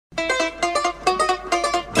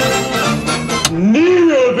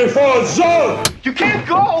Kneel before Zod! You can't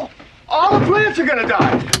go! All the plants are gonna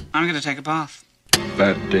die! I'm gonna take a bath.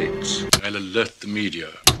 Bad dates. I'll alert the media.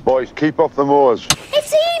 Boys, keep off the moors.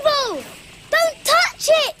 It's evil! Don't touch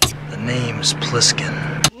it! The name's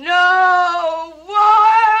Pliskin. No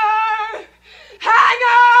war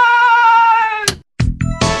hangers!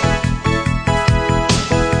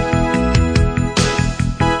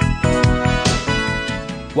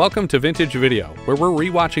 Welcome to Vintage Video, where we're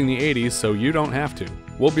rewatching the 80s so you don't have to.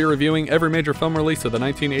 We'll be reviewing every major film release of the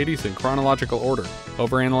 1980s in chronological order,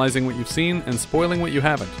 overanalyzing what you've seen and spoiling what you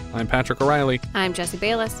haven't. I'm Patrick O'Reilly. I'm Jesse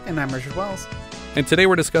Bayless. And I'm Richard Wells. And today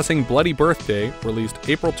we're discussing Bloody Birthday, released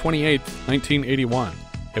April 28, 1981.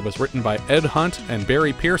 It was written by Ed Hunt and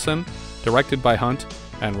Barry Pearson, directed by Hunt,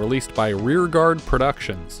 and released by Rearguard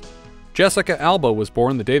Productions. Jessica Alba was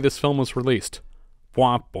born the day this film was released.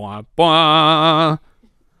 Bwah, bwah, bwah.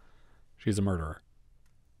 She's a murderer.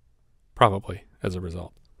 Probably, as a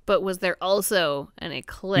result. But was there also an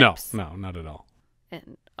eclipse? No, not at all.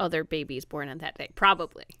 And other babies born on that day?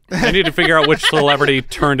 Probably. I need to figure out which celebrity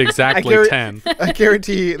turned exactly 10. I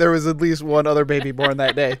guarantee there was at least one other baby born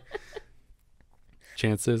that day.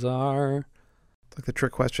 Chances are... Like the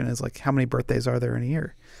trick question is, like, how many birthdays are there in a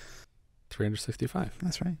year? 365.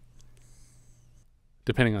 That's right.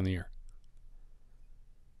 Depending on the year.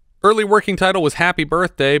 Early working title was Happy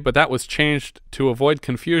Birthday, but that was changed to avoid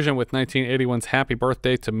confusion with 1981's Happy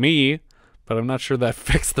Birthday to Me, but I'm not sure that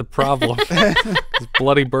fixed the problem.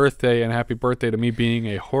 Bloody Birthday and Happy Birthday to Me being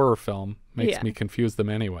a horror film makes me confuse them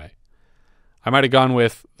anyway. I might have gone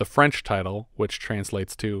with the French title, which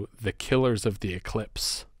translates to The Killers of the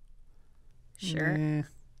Eclipse. Sure.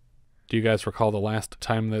 Do you guys recall the last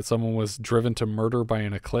time that someone was driven to murder by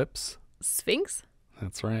an eclipse? Sphinx?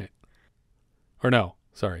 That's right. Or no,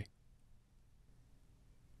 sorry.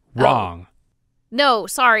 Wrong. No,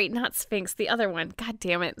 sorry, not Sphinx. The other one. God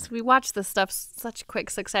damn it. We watched this stuff such quick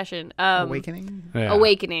succession. Awakening? Yeah.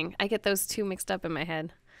 Awakening. I get those two mixed up in my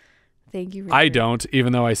head. Thank you, Richard. I don't,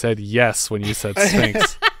 even though I said yes when you said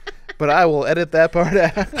Sphinx. But I will edit that part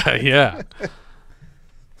out. Yeah.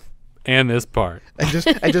 And this part. I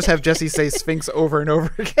just have Jesse say Sphinx over and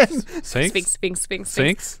over again. Sphinx?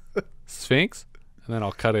 Sphinx. Sphinx? And then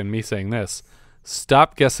I'll cut in me saying this.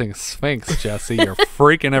 Stop guessing Sphinx, Jesse. You're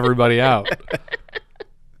freaking everybody out.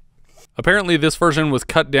 Apparently, this version was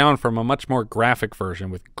cut down from a much more graphic version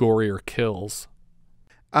with gorier kills.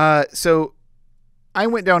 So I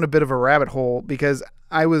went down a bit of a rabbit hole because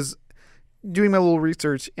I was doing my little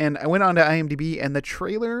research and I went on to IMDb, and the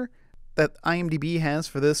trailer that IMDb has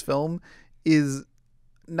for this film is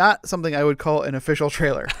not something I would call an official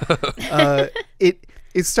trailer.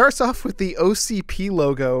 It starts off with the OCP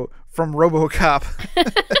logo from RoboCop.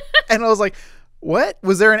 And I was like, what?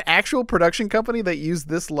 Was there an actual production company that used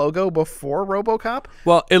this logo before RoboCop?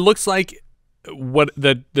 Well, it looks like what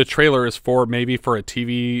the trailer is for, maybe for a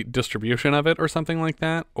TV distribution of it or something like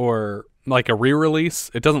that, or like a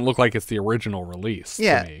re-release. It doesn't look like it's the original release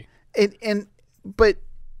to me. But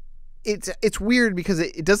it's weird because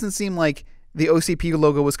it doesn't seem like the OCP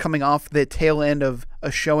logo was coming off the tail end of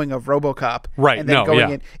a showing of RoboCop. Right. And then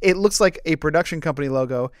going in. It looks like a production company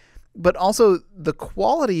logo, but also the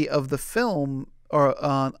quality of the film or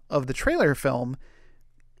of the trailer film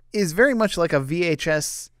is very much like a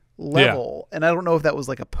VHS level. Yeah. And I don't know if that was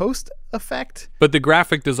like a post effect. But the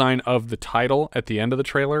graphic design of the title at the end of the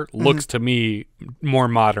trailer looks to me more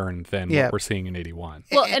modern than what we're seeing in 81.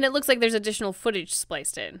 Well, and it looks like there's additional footage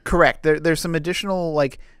spliced in. Correct. There's some additional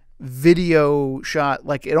like video shot,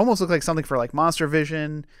 like it almost looked like something for like Monster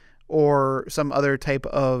Vision or some other type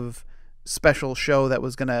of special show that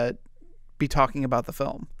was gonna be talking about the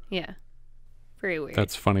film. Yeah, very weird.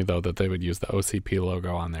 That's funny though that they would use the OCP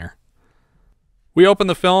logo on there. We open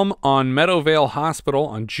the film on Meadowvale Hospital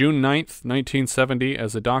on June 9th, 1970,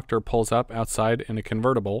 as a doctor pulls up outside in a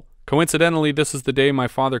convertible. Coincidentally, this is the day my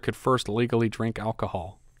father could first legally drink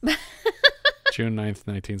alcohol. June 9th,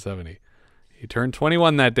 1970. He turned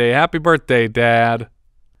 21 that day. Happy birthday, Dad.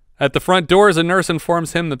 At the front doors, a nurse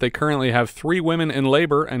informs him that they currently have 3 women in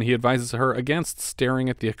labor, and he advises her against staring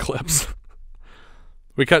at the eclipse.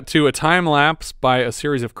 We cut to a time lapse by a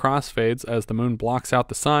series of crossfades as the moon blocks out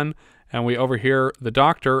the sun, and we overhear the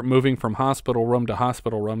doctor moving from hospital room to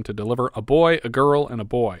hospital room to deliver a boy, a girl, and a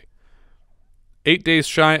boy. 8 days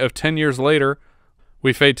shy of 10 years later,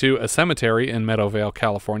 we fade to a cemetery in Meadowvale,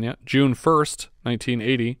 California, June 1st,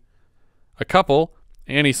 1980. A couple,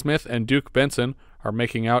 Annie Smith and Duke Benson, are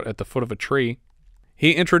making out at the foot of a tree.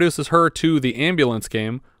 He introduces her to the ambulance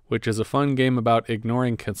game, which is a fun game about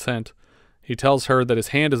ignoring consent. He tells her that his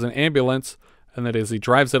hand is an ambulance and that as he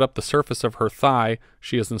drives it up the surface of her thigh,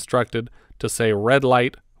 she is instructed to say red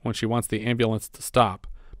light when she wants the ambulance to stop.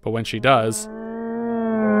 But when she does...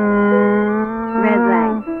 Red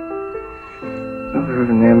light. Never heard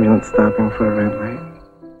an ambulance stopping for a red light.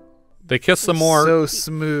 They kiss some more. So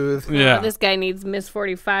smooth. Yeah. This guy needs Miss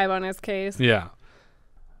 45 on his case. Yeah.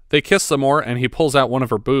 They kiss some more, and he pulls out one of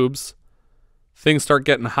her boobs. Things start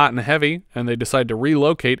getting hot and heavy, and they decide to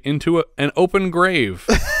relocate into an open grave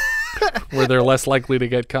where they're less likely to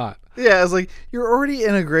get caught. Yeah, I was like, you're already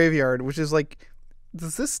in a graveyard, which is like,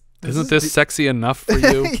 Isn't this sexy enough for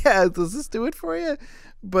you? Yeah, does this do it for you?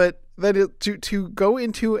 But to go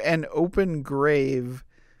into an open grave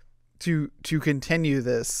to continue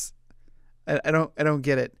this, I don't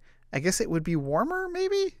get it. I guess it would be warmer,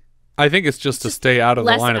 maybe? I think it's just to stay out of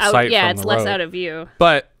the line of sight yeah, from it's the less road. out of view.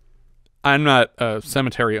 But I'm not a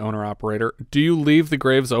cemetery owner-operator. Do you leave the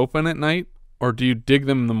graves open at night, or do you dig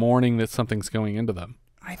them in the morning that something's going into them?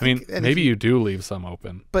 I mean, maybe you do leave some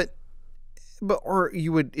open. But or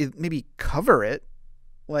you would maybe cover it,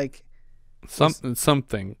 like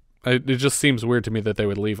something. It just seems weird to me that they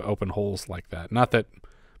would leave open holes like that. Not that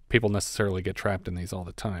people necessarily get trapped in these all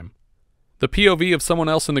the time. The POV of someone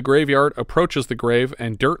else in the graveyard approaches the grave,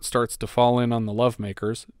 and dirt starts to fall in on the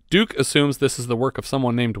lovemakers. Duke assumes this is the work of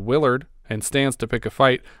someone named Willard and stands to pick a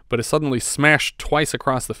fight, but is suddenly smashed twice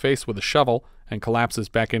across the face with a shovel and collapses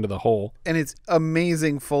back into the hole. And it's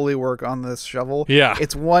amazing Foley work on this shovel. Yeah.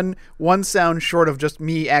 It's one sound short of just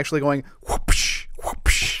me actually going whoopsh,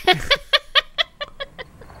 whoopsh.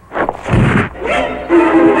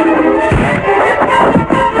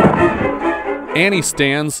 Annie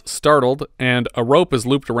stands, startled, and a rope is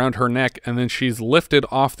looped around her neck, and then she's lifted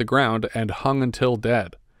off the ground and hung until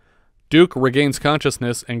dead. Duke regains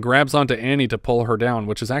consciousness and grabs onto Annie to pull her down,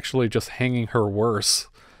 which is actually just hanging her worse.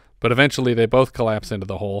 But eventually they both collapse into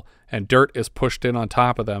the hole, and dirt is pushed in on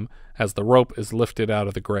top of them as the rope is lifted out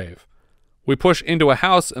of the grave. We push into a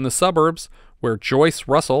house in the suburbs where Joyce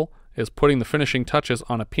Russel is putting the finishing touches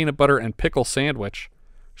on a peanut butter and pickle sandwich.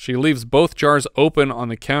 She leaves both jars open on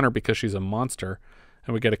the counter because she's a monster,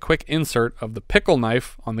 and we get a quick insert of the pickle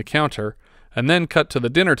knife on the counter, and then cut to the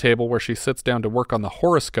dinner table where she sits down to work on the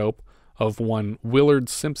horoscope of one Willard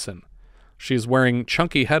Simpson. She's wearing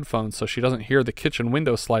chunky headphones so she doesn't hear the kitchen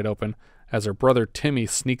window slide open as her brother Timmy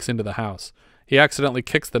sneaks into the house. He accidentally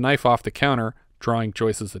kicks the knife off the counter, drawing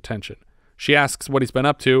Joyce's attention. She asks what he's been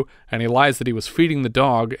up to, and he lies that he was feeding the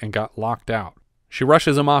dog and got locked out. She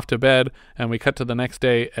rushes him off to bed, and we cut to the next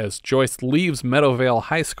day as Joyce leaves Meadowvale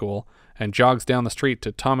High School and jogs down the street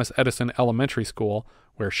to Thomas Edison Elementary School,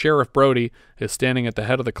 where Sheriff Brody is standing at the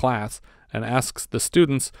head of the class and asks the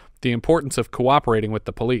students the importance of cooperating with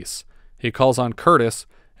the police. He calls on Curtis,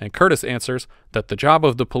 and Curtis answers that the job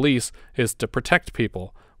of the police is to protect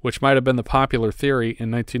people, which might have been the popular theory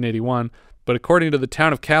in 1981, but according to the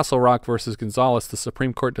town of Castle Rock versus Gonzales, the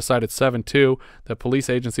Supreme Court decided 7-2 that police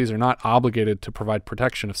agencies are not obligated to provide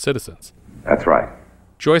protection of citizens. That's right.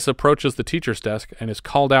 Joyce approaches the teacher's desk and is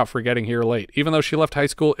called out for getting here late, even though she left high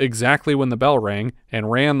school exactly when the bell rang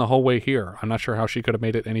and ran the whole way here. I'm not sure how she could have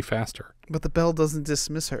made it any faster. But the bell doesn't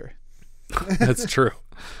dismiss her. That's true.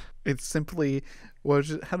 It's simply,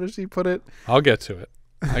 how does she put it? I'll get to it.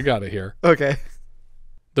 I got it here. Okay.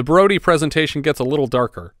 The Brody presentation gets a little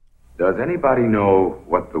darker. Does anybody know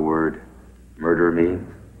what the word murder means?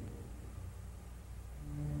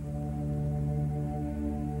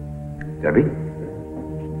 Debbie?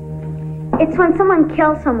 It's when someone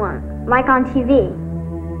kills someone, like on TV.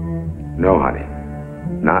 No, honey.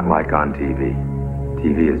 Not like on TV.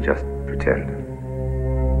 TV is just pretend.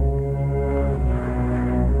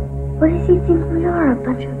 What does he think we are, a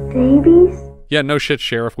bunch of babies? Yeah, no shit,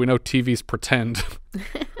 Sheriff. We know TV's pretend.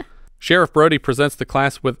 Sheriff Brody presents the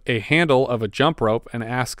class with a handle of a jump rope and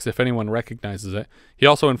asks if anyone recognizes it. He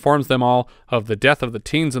also informs them all of the death of the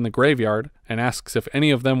teens in the graveyard and asks if any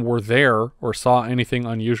of them were there or saw anything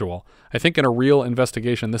unusual. I think in a real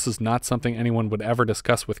investigation, this is not something anyone would ever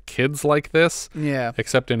discuss with kids like this. Yeah.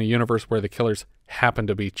 Except in a universe where the killers happen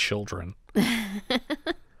to be children.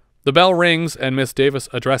 The bell rings and Miss Davis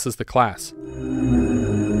addresses the class.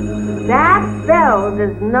 That bell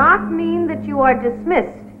does not mean that you are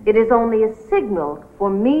dismissed. It is only a signal for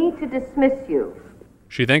me to dismiss you.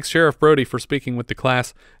 She thanks Sheriff Brody for speaking with the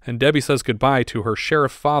class, and Debbie says goodbye to her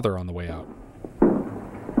sheriff father on the way out.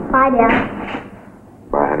 Bye, Dad.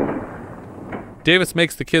 Bye, honey. Davis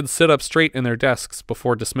makes the kids sit up straight in their desks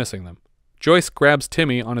before dismissing them. Joyce grabs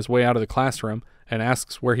Timmy on his way out of the classroom and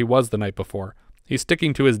asks where he was the night before. He's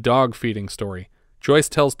sticking to his dog feeding story. Joyce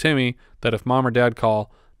tells Timmy that if Mom or Dad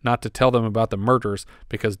call, not to tell them about the murders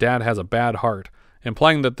because Dad has a bad heart,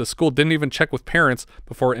 implying that the school didn't even check with parents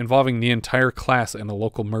before involving the entire class in a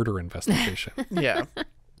local murder investigation. Yeah.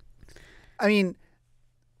 I mean,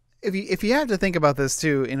 if you have to think about this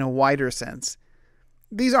too in a wider sense,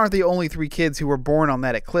 these aren't the only 3 kids who were born on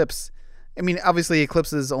that eclipse. I mean, obviously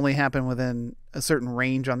eclipses only happen within a certain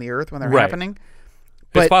range on the Earth when they're happening.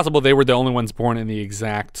 But it's possible they were the only ones born in the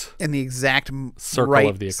exact circle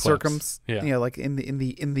of the eclipse. Like in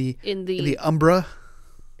the umbra.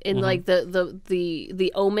 In like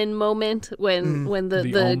the omen moment when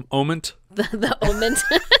the oment. The omen.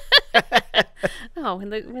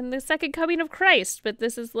 when the second coming of Christ, but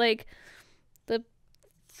this is like the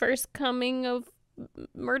first coming of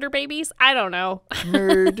murder babies. I don't know.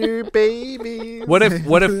 Murder babies. What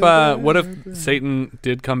if Seton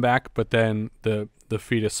did come back, but then the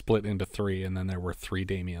fetus split into 3, and then there were 3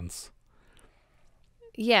 Damians?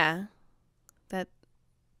 Yeah, that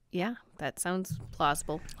sounds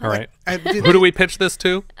plausible. All right. Who do we pitch this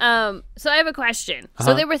to? So I have a question.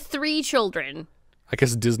 So there were 3 children. I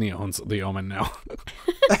guess Disney owns The Omen now.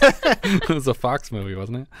 It was a Fox movie,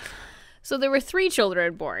 wasn't it? So there were 3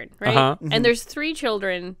 children born, right? Mm-hmm. And there's 3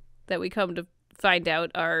 children that we come to find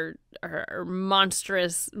out are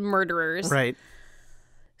monstrous murderers. Right.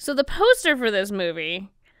 So the poster for this movie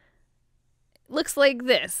looks like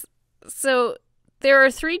this. So there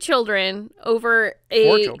are 3 children over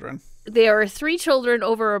 4 children. There are 3 children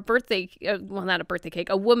over a birthday, well, not a birthday cake,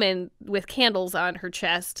 a woman with candles on her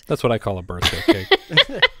chest. That's what I call a birthday cake.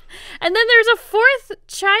 And then there's a 4th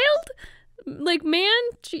child, like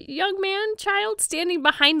young man, child standing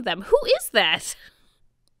behind them. Who is that?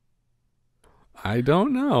 I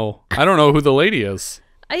don't know. I don't know who the lady is.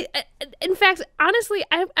 In fact, honestly,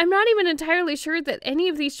 I'm not even entirely sure that any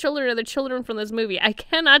of these children are the children from this movie. I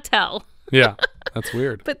cannot tell. Yeah, that's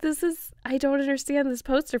weird. But I don't understand this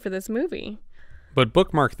poster for this movie. But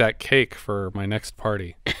bookmark that cake for my next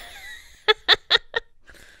party.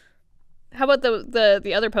 How about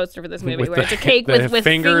the other poster for this movie where it's a cake with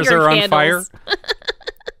fingers finger are candles. on fire?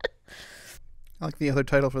 I like the other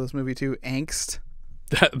title for this movie too, Angst.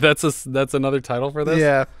 That's another title for this?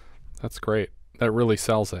 Yeah. That's great. That really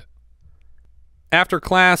sells it. After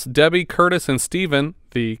class, Debbie, Curtis, and Steven,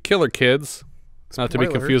 the killer kids, not to be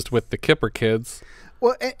confused with the Kipper kids.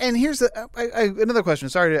 Well, and here's another question.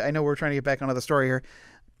 Sorry, I know we're trying to get back onto the story here.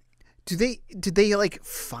 Did they like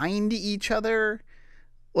find each other?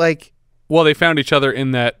 Like, well, they found each other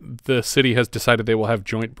in that the city has decided they will have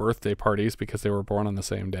joint birthday parties because they were born on the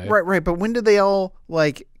same day. Right. But when did they all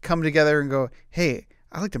like come together and go, "Hey,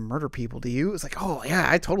 I like to murder people. Do you?" It's like, "Oh yeah,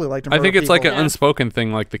 I totally like to murder people." I think it's like an unspoken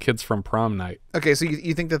thing, like the kids from prom night. Okay, so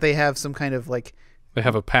you think that they have some kind of like they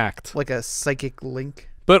have a pact, like a psychic link.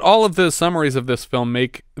 But all of the summaries of this film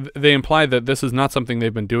they imply that this is not something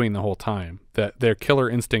they've been doing the whole time. That their killer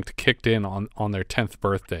instinct kicked in on their 10th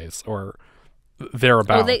birthdays or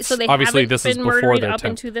thereabouts. So they obviously haven't this been is before their up 10th.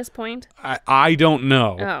 Into this point. I don't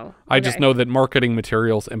know. Oh, okay. I just know that marketing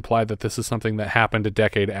materials imply that this is something that happened a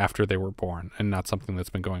decade after they were born, and not something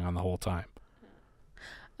that's been going on the whole time.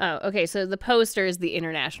 Oh, okay. So the poster is the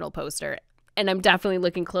international poster. And I'm definitely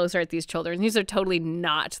looking closer at these children. These are totally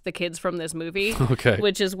not the kids from this movie. Okay.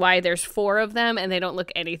 Which is why there's 4 of them, and they don't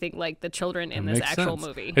look anything like the children in this actual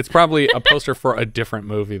movie. It's probably a poster for a different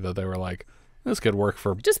movie, though. They were like, this could work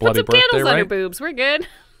for just Bloody put some Birthday, candles right? on her boobs. We're good.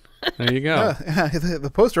 There you go.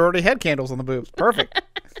 The poster already had candles on the boobs. Perfect.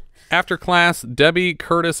 After class, Debbie,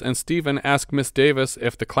 Curtis, and Steven ask Miss Davis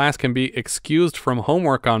if the class can be excused from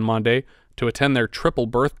homework on Monday to attend their triple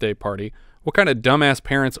birthday party. What kind of dumbass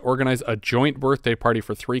parents organize a joint birthday party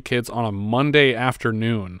for 3 kids on a Monday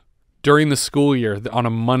afternoon during the school year on a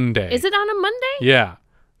Monday? Is it on a Monday? Yeah.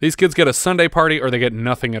 These kids get a Sunday party or they get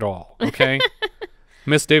nothing at all, okay?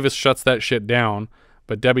 Miss Davis shuts that shit down,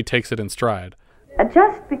 but Debbie takes it in stride.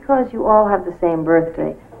 Just because you all have the same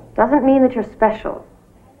birthday doesn't mean that you're special.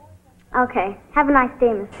 Okay. Have a nice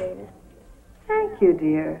day, Miss Davis. Thank you,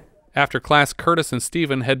 dear. After class, Curtis and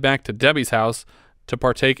Steven head back to Debbie's house to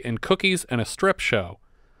partake in cookies and a strip show.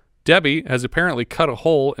 Debbie has apparently cut a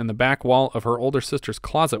hole in the back wall of her older sister's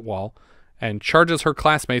closet wall and charges her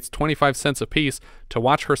classmates 25 cents apiece to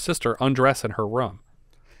watch her sister undress in her room.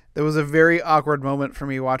 There was a very awkward moment for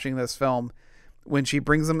me watching this film when she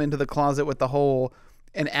brings them into the closet with the hole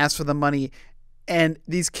and asks for the money, and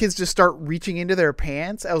these kids just start reaching into their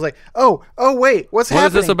pants. I was like, oh wait, what's happening? What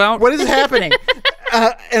is this about? What is happening?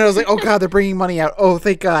 And I was like, oh God, they're bringing money out. Oh,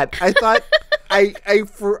 thank God. I thought,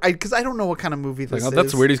 because I don't know what kind of movie this is.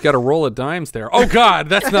 That's weird. He's got a roll of dimes there. Oh God,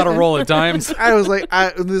 that's not a roll of dimes. I was like,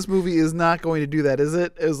 this movie is not going to do that, is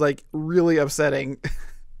it? It was like really upsetting.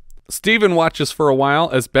 Steven watches for a while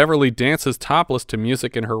as Beverly dances topless to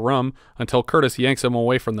music in her room until Curtis yanks him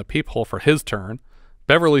away from the peephole for his turn.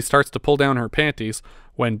 Beverly starts to pull down her panties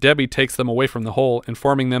when Debbie takes them away from the hole,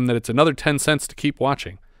 informing them that it's another 10 cents to keep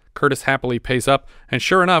watching. Curtis happily pays up, and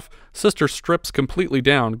sure enough, Sister strips completely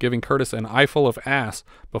down, giving Curtis an eyeful of ass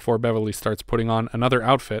before Beverly starts putting on another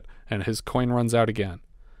outfit and his coin runs out again.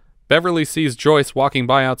 Beverly sees Joyce walking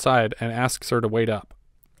by outside and asks her to wait up.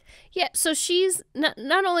 Yeah, so she's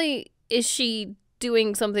not only is she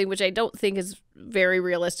doing something which I don't think is very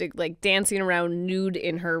realistic, like dancing around nude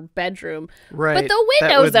in her bedroom, right? But the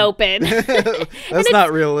window's open. That's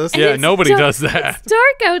not realistic. Yeah, nobody does that. It's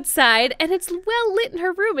dark outside, and it's well lit in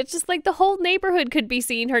her room. It's just like the whole neighborhood could be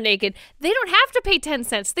seeing her naked. They don't have to pay 10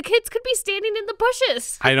 cents. The kids could be standing in the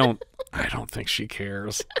bushes. I don't think she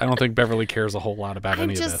cares. I don't think Beverly cares a whole lot about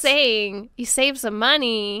any of this. I'm just saying, you save some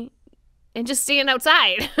money and just stand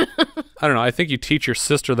outside. I don't know. I think you teach your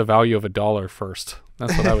sister the value of $1 first.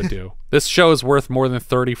 That's what I would do. This show is worth more than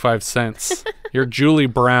 35 cents. You're Julie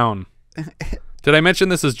Brown. Did I mention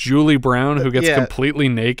this is Julie Brown who gets completely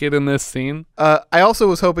naked in this scene? I also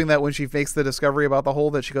was hoping that when she makes the discovery about the hole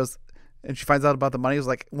that she goes and she finds out about the money, I was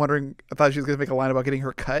like wondering, I thought she was going to make a line about getting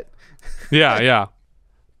her cut. Yeah.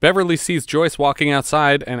 Beverly sees Joyce walking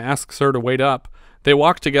outside and asks her to wait up. They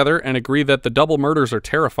walk together and agree that the double murders are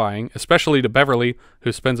terrifying, especially to Beverly,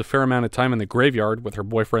 who spends a fair amount of time in the graveyard with her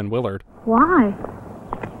boyfriend Willard. Why?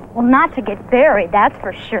 Well, not to get buried, that's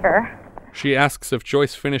for sure. She asks if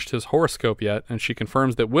Joyce finished his horoscope yet, and she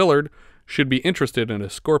confirms that Willard should be interested in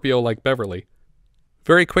a Scorpio like Beverly.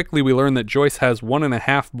 Very quickly, we learn that Joyce has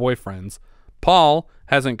 1.5 boyfriends. Paul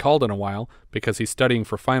hasn't called in a while because he's studying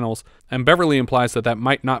for finals, and Beverly implies that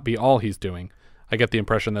might not be all he's doing. I get the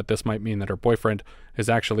impression that this might mean that her boyfriend is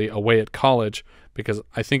actually away at college, because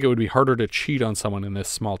I think it would be harder to cheat on someone in this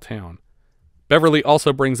small town. Beverly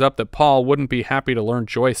also brings up that Paul wouldn't be happy to learn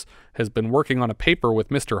Joyce has been working on a paper with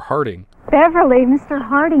Mr. Harding. Beverly, Mr.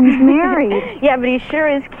 Harding's married. Yeah, but he sure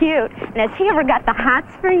is cute. And has he ever got the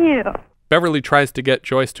hots for you? Beverly tries to get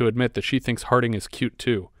Joyce to admit that she thinks Harding is cute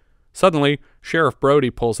too. Suddenly, Sheriff Brody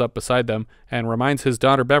pulls up beside them and reminds his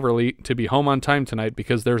daughter Beverly to be home on time tonight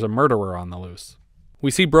because there's a murderer on the loose. We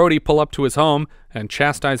see Brody pull up to his home and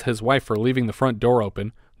chastise his wife for leaving the front door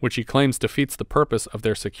open, which he claims defeats the purpose of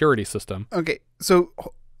their security system. Okay, so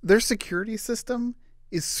their security system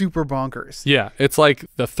is super bonkers. Yeah, it's like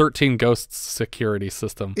the 13 Ghosts security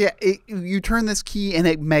system. Yeah, you turn this key and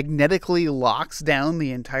it magnetically locks down the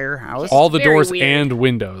entire house. All the doors and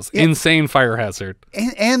windows. Yeah. Insane fire hazard.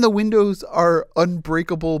 And the windows are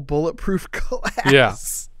unbreakable bulletproof glass. Yeah.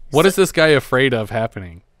 What is this guy afraid of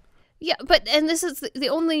happening? Yeah, and this is the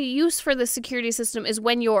only use for the security system is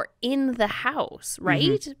when you're in the house, right?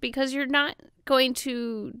 Mm-hmm. Because you're not going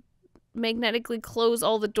to magnetically close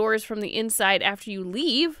all the doors from the inside after you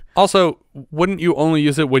leave. Also, wouldn't you only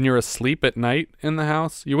use it when you're asleep at night in the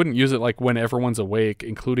house? You wouldn't use it like when everyone's awake,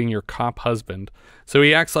 including your cop husband. So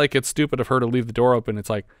he acts like it's stupid of her to leave the door open. It's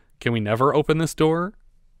like, can we never open this door?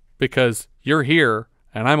 Because you're here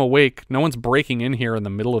and I'm awake. No one's breaking in here in the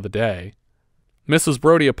middle of the day. Mrs.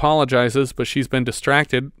 Brody apologizes, but she's been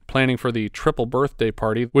distracted planning for the triple birthday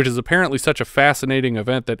party, which is apparently such a fascinating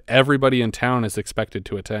event that everybody in town is expected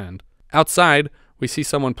to attend. Outside, we see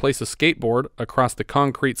someone place a skateboard across the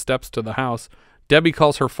concrete steps to the house. Debbie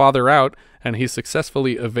calls her father out, and he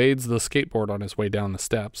successfully evades the skateboard on his way down the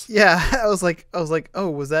steps. Yeah, I was like, oh,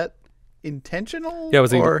 was that intentional? Yeah,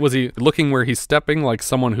 was he looking where he's stepping like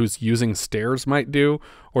someone who's using stairs might do,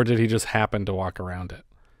 or did he just happen to walk around it?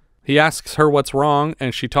 He asks her what's wrong,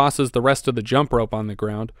 and she tosses the rest of the jump rope on the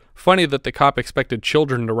ground. Funny that the cop expected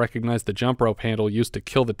children to recognize the jump rope handle used to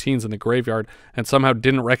kill the teens in the graveyard and somehow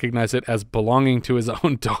didn't recognize it as belonging to his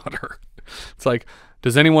own daughter. It's like,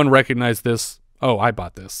 does anyone recognize this? Oh, I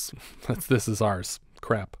bought this. This is ours.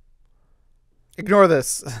 Crap. Ignore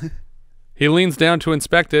this. He leans down to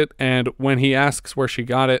inspect it, and when he asks where she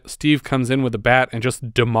got it, Steve comes in with a bat and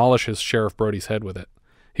just demolishes Sheriff Brody's head with it.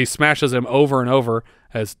 He smashes him over and over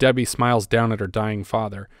as Debbie smiles down at her dying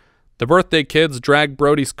father. The birthday kids drag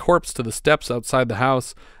Brody's corpse to the steps outside the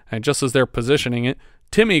house, and just as they're positioning it,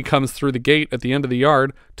 Timmy comes through the gate at the end of the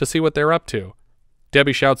yard to see what they're up to.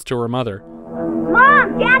 Debbie shouts to her mother,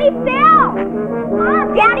 "Mom, Daddy fell!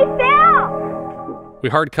 Mom, Daddy fell!" We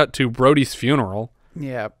hard cut to Brody's funeral.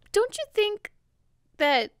 Yeah. Don't you think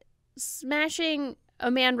that smashing a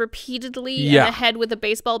man repeatedly in the head with a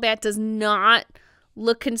baseball bat does not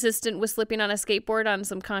look consistent with slipping on a skateboard on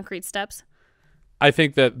some concrete steps? I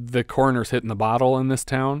think that the coroner's hitting the bottle in this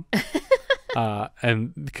town.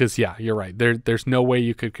 And because, yeah, you're right. There's no way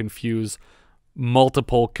you could confuse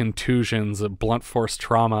multiple contusions of blunt force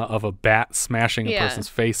trauma of a bat smashing a person's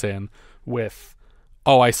face in with,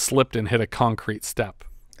 oh, I slipped and hit a concrete step.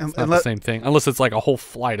 It's not the same thing, unless it's like a whole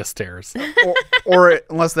flight of stairs. or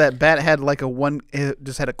unless that bat had like it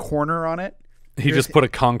just had a corner on it. He just put a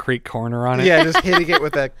concrete corner on it. Yeah, just hitting it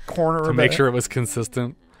with that corner to make sure it was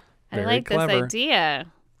consistent. I like this idea.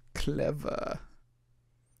 Clever.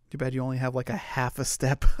 Too bad you only have like a half a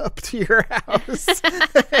step up to your house.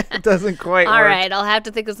 It doesn't quite work. All right, I'll have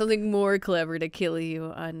to think of something more clever to kill you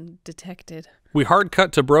undetected. We hard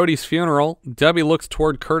cut to Brody's funeral. Debbie looks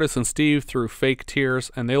toward Curtis and Steve through fake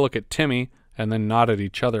tears, and they look at Timmy and then nod at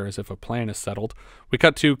each other as if a plan is settled. We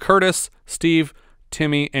cut to Curtis, Steve,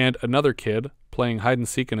 Timmy, and another kid playing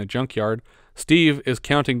hide-and-seek in a junkyard. Steve is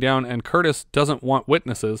counting down, and Curtis doesn't want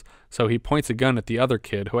witnesses, so he points a gun at the other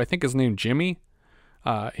kid, who I think is named Jimmy.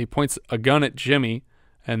 He points a gun at Jimmy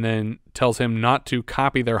and then tells him not to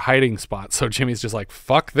copy their hiding spot. So Jimmy's just like,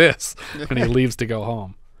 fuck this, and he leaves to go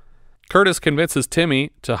home. Curtis convinces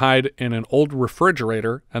Timmy to hide in an old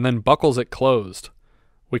refrigerator and then buckles it closed.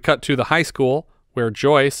 We cut to the high school, where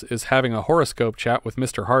Joyce is having a horoscope chat with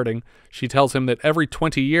Mr. Harding. She tells him that every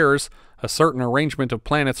 20 years, a certain arrangement of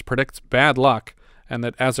planets predicts bad luck, and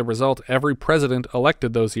that as a result, every president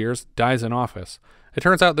elected those years dies in office. It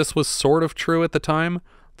turns out this was sort of true at the time,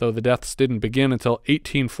 though the deaths didn't begin until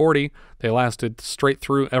 1840. They lasted straight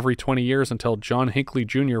through every 20 years until John Hinckley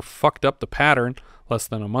Jr. fucked up the pattern less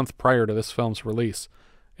than a month prior to this film's release.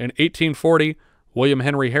 In 1840, William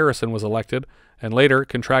Henry Harrison was elected, and later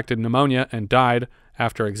contracted pneumonia and died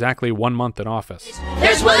after exactly 1 month in office.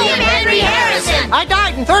 There's William Henry Harrison! I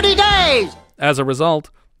died in 30 days! As a result,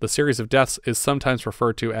 the series of deaths is sometimes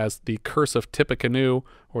referred to as the Curse of Tippecanoe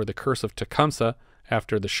or the Curse of Tecumseh,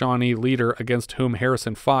 after the Shawnee leader against whom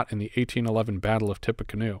Harrison fought in the 1811 Battle of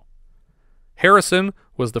Tippecanoe. Harrison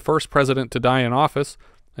was the first president to die in office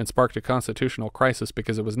and sparked a constitutional crisis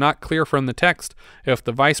because it was not clear from the text if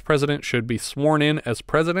the vice president should be sworn in as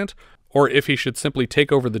president or if he should simply take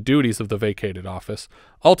over the duties of the vacated office.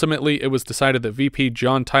 Ultimately, it was decided that VP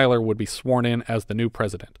John Tyler would be sworn in as the new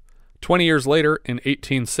president. 20 years later, in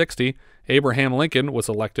 1860, Abraham Lincoln was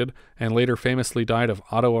elected and later famously died of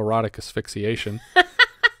autoerotic asphyxiation.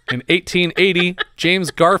 In 1880,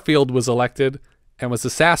 James Garfield was elected and was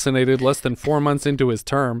assassinated less than 4 months into his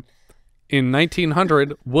term. In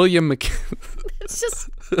 1900, William McKinley... It's just...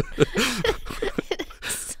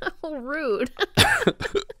 it's so rude.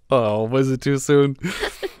 Oh, was it too soon?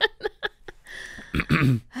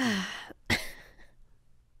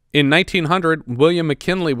 In 1900, William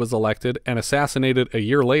McKinley was elected and assassinated a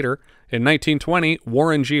year later. In 1920,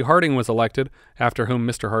 Warren G. Harding was elected, after whom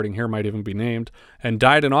Mr. Harding here might even be named, and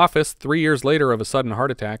died in office 3 years later of a sudden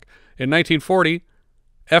heart attack. In 1940,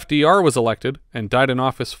 FDR was elected and died in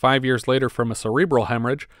office 5 years later from a cerebral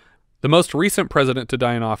hemorrhage. The most recent president to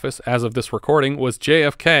die in office, as of this recording, was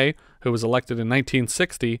JFK, who was elected in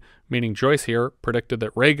 1960, meaning Joyce here predicted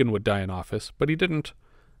that Reagan would die in office, but he didn't.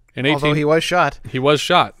 Although he was shot. He was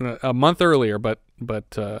shot a month earlier, but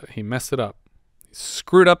he messed it up. He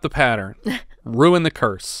screwed up the pattern, ruined the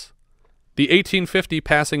curse. The 1850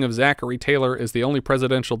 passing of Zachary Taylor is the only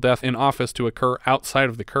presidential death in office to occur outside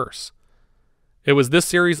of the curse. It was this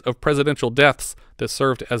series of presidential deaths that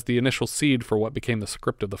served as the initial seed for what became the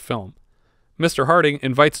script of the film. Mr. Harding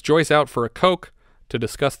invites Joyce out for a Coke to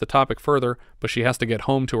discuss the topic further, but she has to get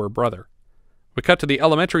home to her brother. We cut to the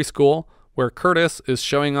elementary school, where Curtis is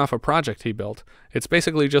showing off a project he built. It's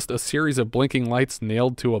basically just a series of blinking lights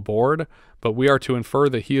nailed to a board, but we are to infer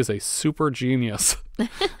that he is a super genius.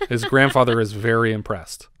 His grandfather is very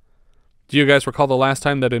impressed. Do you guys recall the last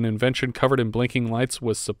time that an invention covered in blinking lights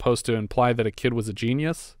was supposed to imply that a kid was a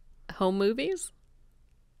genius? Home movies?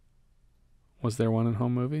 Was there one in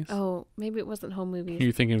Home Movies? Oh, maybe it wasn't Home Movies. Are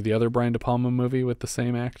you thinking of the other Brian De Palma movie with the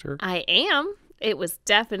same actor? I am. It was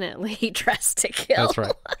definitely Dressed to Kill. That's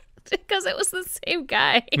right. Because it was the same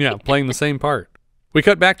guy. Yeah, playing the same part. We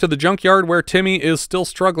cut back to the junkyard where Timmy is still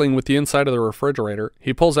struggling with the inside of the refrigerator.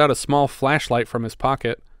 He pulls out a small flashlight from his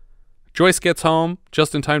pocket. Joyce gets home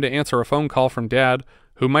just in time to answer a phone call from Dad,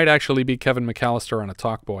 who might actually be Kevin McAllister on a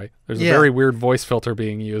Talkboy. There's a very weird voice filter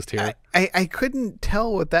being used here. I couldn't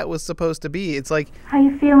tell what that was supposed to be. It's like... How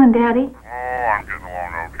you feeling, Daddy? Oh, I'm getting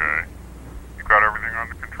along okay. You got everything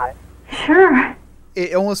under control? Sure.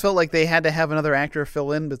 It almost felt like they had to have another actor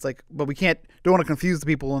fill in, but it's like, but we don't want to confuse the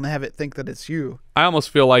people and have it think that it's you. I almost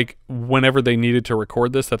feel like whenever they needed to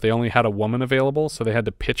record this, that they only had a woman available, so they had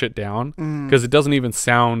to pitch it down, because it doesn't even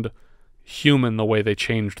sound human the way they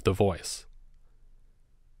changed the voice.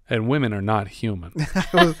 And women are not human.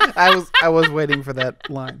 I was waiting for that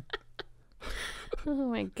line. Oh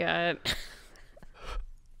my God.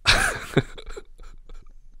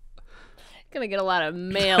 Gonna get a lot of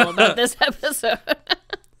mail about this episode.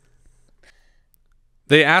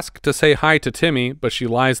 They ask to say hi to Timmy, but she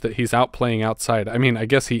lies that he's out playing outside. I mean, I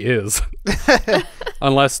guess he is.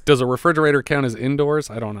 Unless, does a refrigerator count as indoors?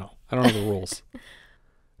 I don't know. I don't know the rules.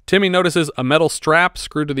 Timmy notices a metal strap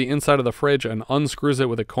screwed to the inside of the fridge and unscrews it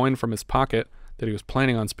with a coin from his pocket that he was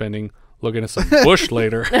planning on spending looking at some bush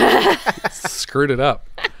later. Screwed it up.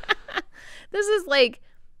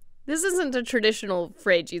 This isn't a traditional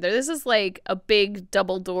fridge either. This is like a big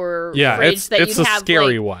double door fridge that it's you'd a have.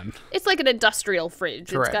 Scary one. It's like an industrial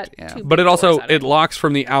fridge. Correct, It's got two But it big also doors on it locks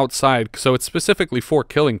from the outside, so it's specifically for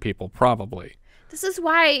killing people, probably. This is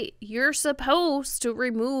why you're supposed to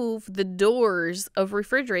remove the doors of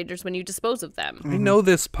refrigerators when you dispose of them. I know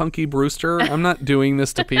this, Punky Brewster. I'm not doing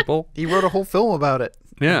this to people. He wrote a whole film about it.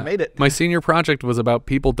 Yeah. He made it. My senior project was about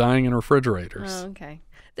people dying in refrigerators. Oh, okay.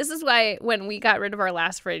 This is why when we got rid of our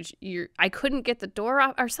last fridge, I couldn't get the door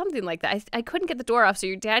off or something like that. I couldn't get the door off, so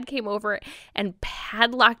your dad came over and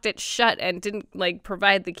padlocked it shut and didn't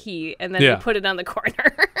provide the key, and then we put it on the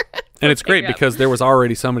corner. And it's great because there was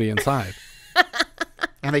already somebody inside.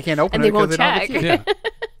 And they can't open and it they won't because they don't have check. the key.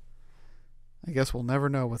 Yeah. I guess we'll never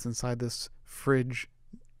know what's inside this fridge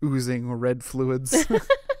oozing red fluids.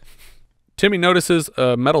 Timmy notices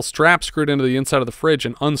a metal strap screwed into the inside of the fridge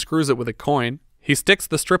and unscrews it with a coin. He sticks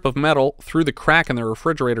the strip of metal through the crack in the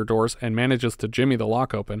refrigerator doors and manages to jimmy the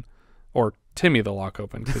lock open. Or Timmy the lock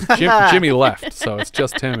open, because Jimmy left, so it's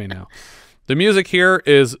just Timmy now. The music here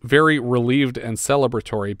is very relieved and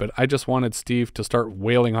celebratory, but I just wanted Steve to start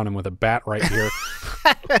wailing on him with a bat right here.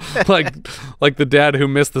 like the dad who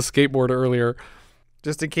missed the skateboard earlier.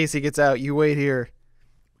 Just in case he gets out, you wait here.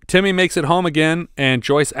 Timmy makes it home again, and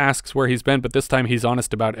Joyce asks where he's been, but this time he's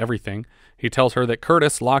honest about everything. He tells her that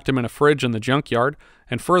Curtis locked him in a fridge in the junkyard,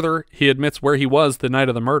 and further, he admits where he was the night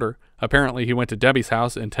of the murder. Apparently, he went to Debbie's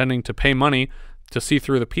house intending to pay money to see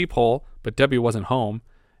through the peephole, but Debbie wasn't home.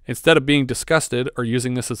 Instead of being disgusted or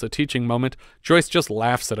using this as a teaching moment, Joyce just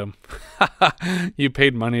laughs at him. You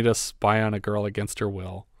paid money to spy on a girl against her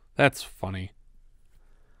will. That's funny.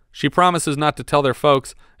 She promises not to tell their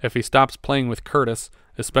folks if he stops playing with Curtis,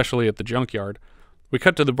 especially at the junkyard. We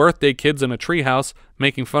cut to the birthday kids in a treehouse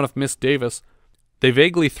making fun of Miss Davis. They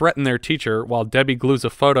vaguely threaten their teacher while Debbie glues a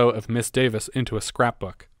photo of Miss Davis into a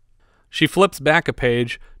scrapbook. She flips back a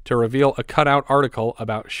page to reveal a cutout article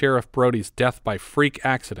about Sheriff Brody's death by freak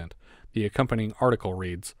accident. The accompanying article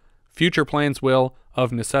reads, "Future plans will,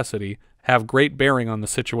 of necessity, have great bearing on the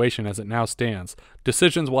situation as it now stands.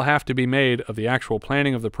 Decisions will have to be made of the actual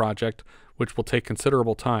planning of the project, which will take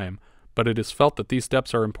considerable time. But it is felt that these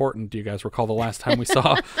steps are important." Do you guys recall the last time we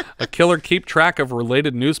saw a killer keep track of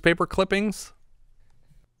related newspaper clippings?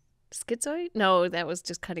 Schizoid? No, that was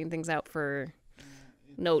just cutting things out for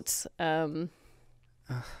notes.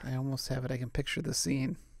 I almost have it. I can picture the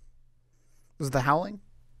scene. Was it The Howling?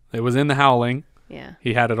 It was in The Howling. Yeah.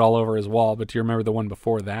 He had it all over his wall, but do you remember the one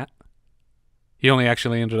before that? He only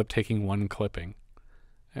actually ended up taking one clipping.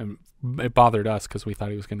 And it bothered us because we thought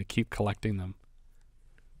he was going to keep collecting them.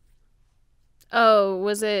 Oh,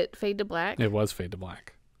 was it Fade to Black? It was Fade to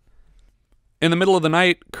Black. In the middle of the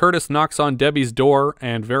night, Curtis knocks on Debbie's door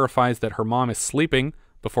and verifies that her mom is sleeping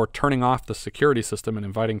before turning off the security system and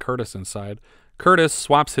inviting Curtis inside. Curtis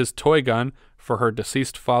swaps his toy gun for her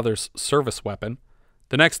deceased father's service weapon.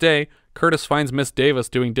 The next day, Curtis finds Miss Davis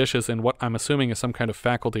doing dishes in what I'm assuming is some kind of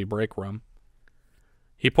faculty break room.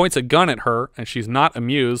 He points a gun at her, and she's not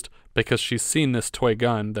amused because she's seen this toy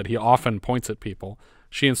gun that he often points at people.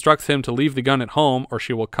 She instructs him to leave the gun at home or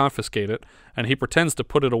she will confiscate it, and he pretends to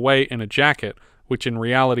put it away in a jacket, which in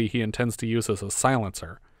reality he intends to use as a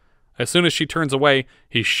silencer. As soon as she turns away,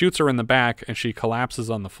 he shoots her in the back and she collapses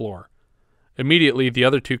on the floor. Immediately, the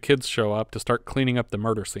other two kids show up to start cleaning up the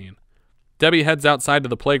murder scene. Debbie heads outside to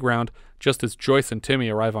the playground just as Joyce and Timmy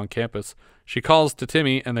arrive on campus. She calls to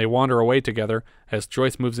Timmy and they wander away together as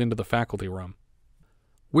Joyce moves into the faculty room.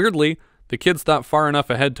 Weirdly, the kids thought far enough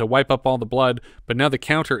ahead to wipe up all the blood, but now the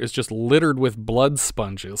counter is just littered with blood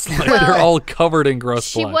sponges. Like they're all covered in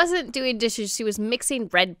gross blood. She wasn't doing dishes. She was mixing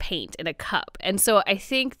red paint in a cup. And so I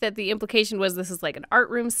think that the implication was this is like an art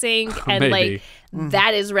room sink and like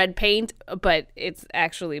that is red paint, but it's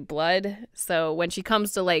actually blood. So when she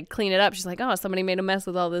comes to like clean it up, she's like, oh, somebody made a mess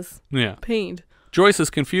with all this paint. Joyce is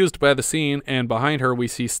confused by the scene, and behind her we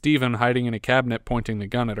see Stephen hiding in a cabinet pointing the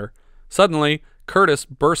gun at her. Suddenly, Curtis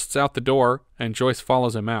bursts out the door, and Joyce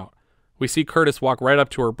follows him out. We see Curtis walk right up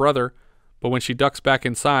to her brother, but when she ducks back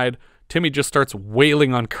inside, Timmy just starts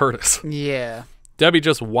wailing on Curtis. Yeah. Debbie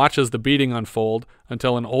just watches the beating unfold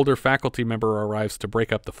until an older faculty member arrives to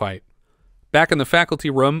break up the fight. Back in the faculty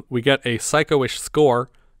room, we get a psycho-ish score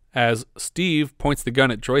as Steve points the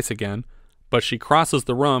gun at Joyce again, but she crosses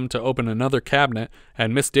the room to open another cabinet,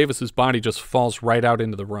 and Miss Davis's body just falls right out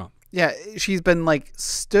into the room. Yeah, she's been like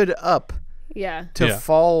stood up to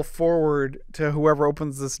fall forward to whoever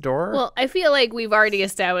opens this door. Well, I feel like we've already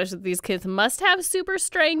established that these kids must have super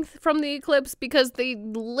strength from the eclipse because they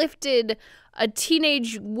lifted a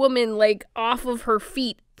teenage woman like off of her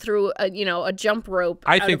feet through a jump rope.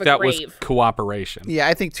 I think that was cooperation. Yeah,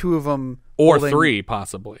 I think 2 of them. Or 3,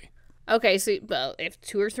 possibly. Okay, so if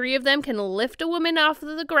 2 or 3 of them can lift a woman off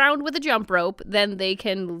of the ground with a jump rope, then they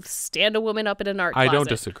can stand a woman up in an art closet. I don't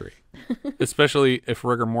disagree. Especially if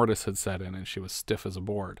rigor mortis had set in and she was stiff as a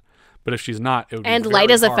board. But if she's not, it would be and very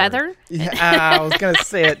light as hard. a feather? Yeah, I was going to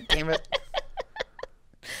say it. Damn it.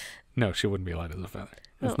 No, she wouldn't be light as a feather.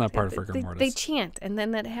 That's not part of rigor mortis. They chant, and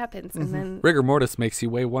then that happens, and then rigor mortis makes you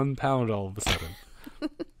weigh 1 pound all of a sudden.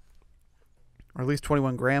 Or at least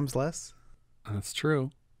 21 grams less. That's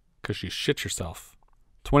true. Because you shit yourself.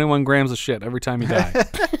 21 grams of shit every time you die.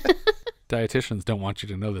 Dietitians don't want you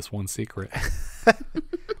to know this one secret.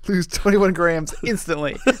 Lose 21 grams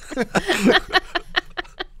instantly.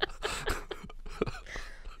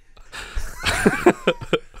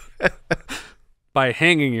 By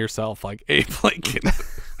hanging yourself like Abe Lincoln.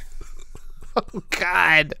 Oh,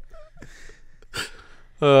 God.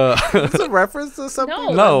 Is this a reference to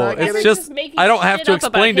something? No, it's just I don't have to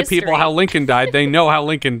explain to people how Lincoln died. They know how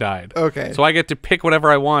Lincoln died. Okay. So I get to pick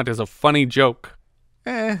whatever I want as a funny joke.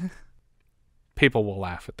 Eh. People will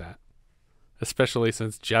laugh at that. Especially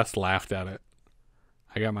since Jess laughed at it.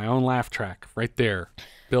 I got my own laugh track right there,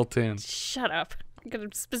 built in. Shut up. I'm going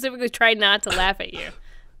to specifically try not to laugh at you.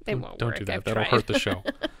 They won't Don't work. do that. I've That'll tried. hurt the show.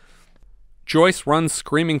 Joyce runs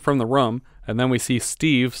screaming from the room, and then we see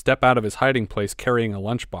Steve step out of his hiding place carrying a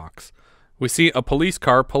lunchbox. We see a police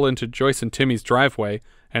car pull into Joyce and Timmy's driveway,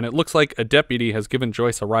 and it looks like a deputy has given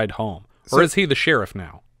Joyce a ride home. Or is he the sheriff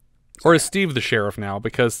now? Or is Steve the sheriff now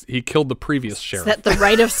because he killed the previous sheriff? Is that the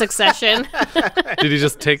right of succession? Did he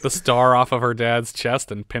just take the star off of her dad's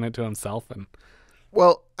chest and pin it to himself?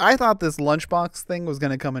 Well, I thought this lunchbox thing was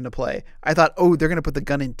going to come into play. I thought, they're going to put the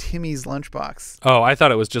gun in Timmy's lunchbox. Oh, I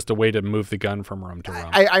thought it was just a way to move the gun from room to room.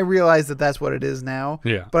 I realized that that's what it is now.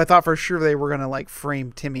 Yeah. But I thought for sure they were going to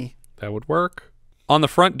frame Timmy. That would work. On the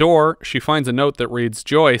front door, she finds a note that reads,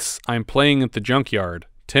 Joyce, I'm playing at the junkyard.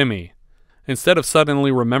 Timmy. Instead of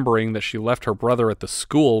suddenly remembering that she left her brother at the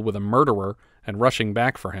school with a murderer and rushing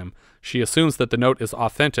back for him, she assumes that the note is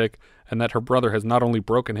authentic and that her brother has not only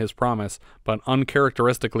broken his promise, but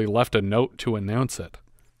uncharacteristically left a note to announce it.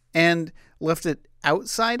 And left it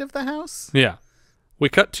outside of the house? Yeah. We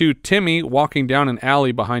cut to Timmy walking down an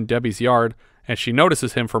alley behind Debbie's yard, and she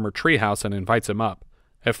notices him from her treehouse and invites him up.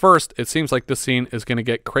 At first, it seems like this scene is going to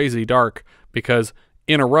get crazy dark because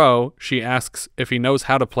in a row, she asks if he knows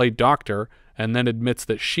how to play doctor and then admits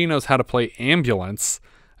that she knows how to play ambulance,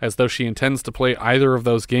 as though she intends to play either of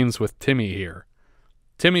those games with Timmy here.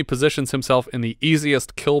 Timmy positions himself in the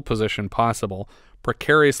easiest kill position possible,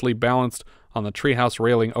 precariously balanced on the treehouse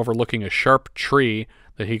railing overlooking a sharp tree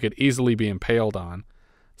that he could easily be impaled on.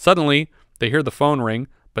 Suddenly, they hear the phone ring,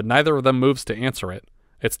 but neither of them moves to answer it.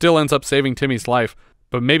 It still ends up saving Timmy's life,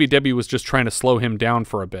 but maybe Debbie was just trying to slow him down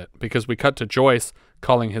for a bit, because we cut to Joyce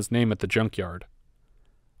calling his name at the junkyard.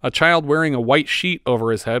 A child wearing a white sheet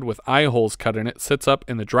over his head with eye holes cut in it sits up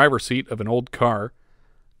in the driver's seat of an old car.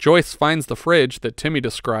 Joyce finds the fridge that Timmy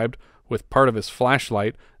described with part of his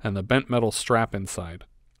flashlight and the bent metal strap inside.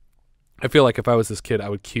 I feel like if I was this kid, I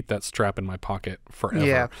would keep that strap in my pocket forever.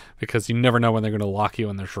 Yeah. Because you never know when they're going to lock you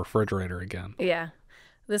in this refrigerator again. Yeah.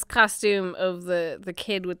 This costume of the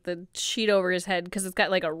kid with the sheet over his head because it's got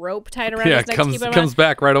like a rope tied around his neck to keep him comes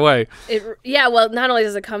back right away. Well, not only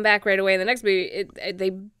does it come back right away in the next movie,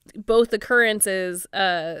 both occurrences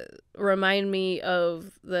remind me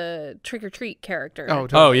of the Trick or Treat character. Oh,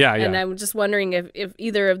 totally. Oh, yeah. And I'm just wondering if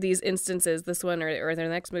either of these instances, this one or the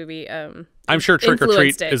next movie, I'm sure Trick or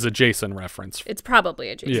Treat it. is a Jason reference. It's probably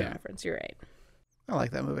a Jason reference. You're right. I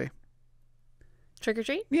like that movie. Trick or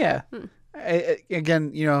Treat? Yeah.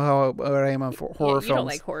 Again, you know how I am on horror films. You don't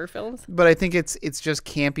like horror films, but I think it's just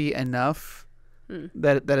campy enough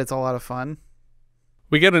that it's a lot of fun.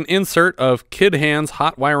 We get an insert of kid hands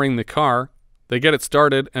hot wiring the car. They get it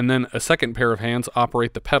started, and then a second pair of hands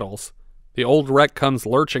operate the pedals. The old wreck comes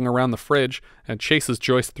lurching around the fridge and chases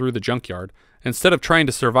Joyce through the junkyard. Instead of trying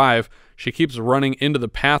to survive, she keeps running into the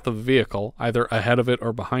path of the vehicle, either ahead of it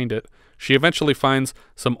or behind it. She eventually finds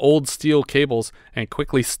some old steel cables and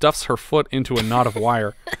quickly stuffs her foot into a knot of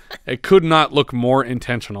wire. It could not look more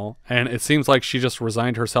intentional, and it seems like she just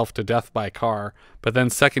resigned herself to death by car, but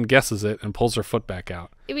then second guesses it and pulls her foot back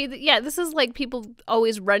out. I mean, yeah, this is like people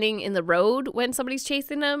always running in the road when somebody's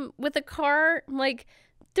chasing them with a car. Like,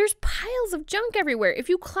 there's piles of junk everywhere. If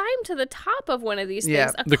you climb to the top of one of these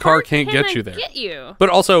things, the car can't get you there. Get you.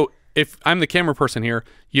 But also, if I'm the camera person here,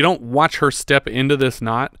 you don't watch her step into this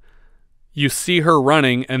knot. You see her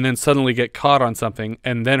running and then suddenly get caught on something,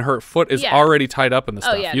 and then her foot is already tied up in the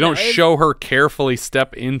stuff. Yeah, you don't show her carefully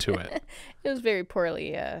step into it. It was very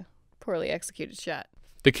poorly executed shot.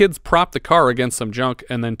 The kids prop the car against some junk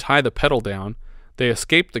and then tie the pedal down. They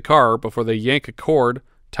escape the car before they yank a cord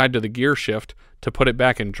tied to the gear shift to put it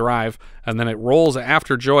back in drive, and then it rolls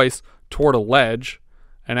after Joyce toward a ledge,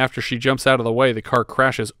 and after she jumps out of the way, the car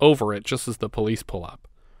crashes over it just as the police pull up.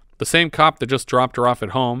 The same cop that just dropped her off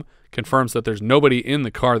at home confirms that there's nobody in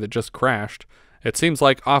the car that just crashed. It seems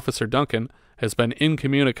like Officer Duncan has been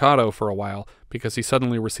incommunicado for a while because he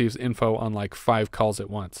suddenly receives info on like 5 calls at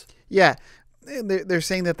once. Yeah, they're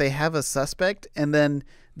saying that they have a suspect, and then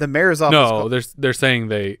the mayor's office. No, they're saying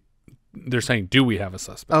do we have a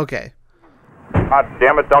suspect? Okay. God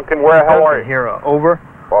damn it, Duncan, where the hell are you? Here, over.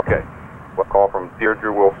 Okay. We'll call from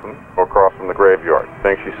Deirdre Wilson across from the graveyard.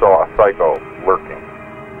 Think she saw a psycho lurking.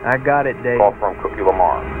 I got it, Dave. Call from Cookie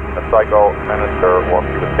Lamar. A psycho menaced her while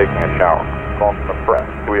she was taking a shower. Call from the press.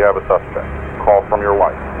 Do we have a suspect? Call from your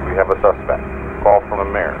wife. Do we have a suspect? Call from the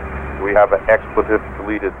mayor. Do we have an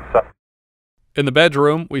expletive-deleted suspect? In the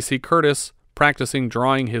bedroom, we see Curtis practicing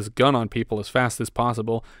drawing his gun on people as fast as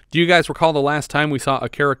possible. Do you guys recall the last time we saw a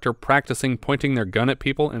character practicing pointing their gun at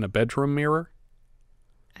people in a bedroom mirror?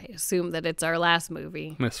 I assume that it's our last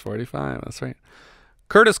movie. Miss 45, that's right.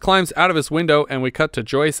 Curtis climbs out of his window, and we cut to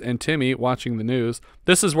Joyce and Timmy watching the news.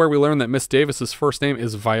 This is where we learn that Miss Davis's first name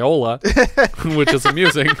is Viola, which is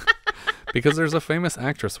amusing because there's a famous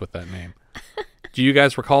actress with that name. Do you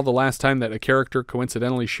guys recall the last time that a character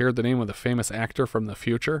coincidentally shared the name with a famous actor from the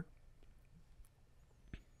future?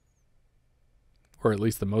 Or at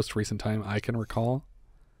least the most recent time I can recall?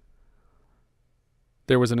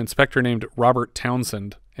 There was an inspector named Robert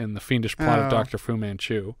Townsend in The Fiendish Plot of Dr. Fu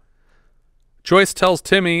Manchu. Joyce tells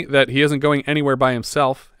Timmy that he isn't going anywhere by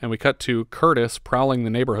himself, and we cut to Curtis prowling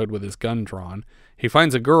the neighborhood with his gun drawn. He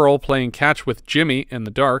finds a girl playing catch with Jimmy in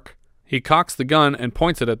the dark. He cocks the gun and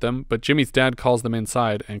points it at them, but Jimmy's dad calls them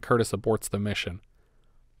inside, and Curtis aborts the mission.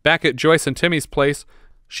 Back at Joyce and Timmy's place,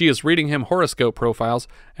 she is reading him horoscope profiles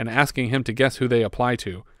and asking him to guess who they apply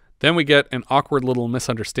to. Then we get an awkward little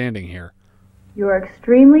misunderstanding here. You are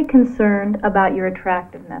extremely concerned about your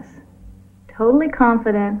attractiveness, totally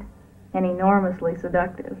confident, and enormously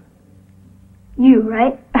seductive. You,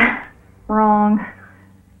 right? Wrong.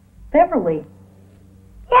 Beverly.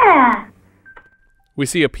 Yeah. We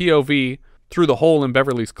see a POV through the hole in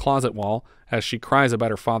Beverly's closet wall as she cries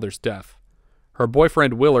about her father's death. Her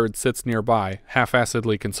boyfriend Willard sits nearby,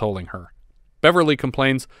 half-assedly consoling her. Beverly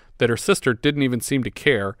complains that her sister didn't even seem to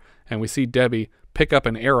care, and we see Debbie pick up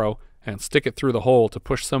an arrow and stick it through the hole to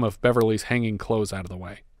push some of Beverly's hanging clothes out of the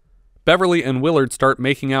way. Beverly and Willard start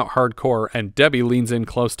making out hardcore, and Debbie leans in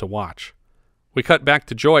close to watch. We cut back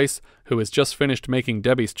to Joyce, who has just finished making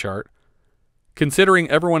Debbie's chart. Considering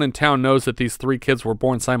everyone in town knows that these 3 kids were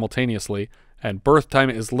born simultaneously, and birth time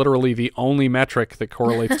is literally the only metric that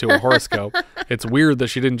correlates to a horoscope, it's weird that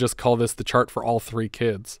she didn't just call this the chart for all 3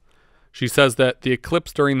 kids. She says that the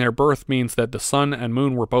eclipse during their birth means that the sun and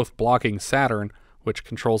moon were both blocking Saturn, which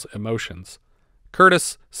controls emotions.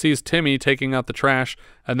 Curtis sees Timmy taking out the trash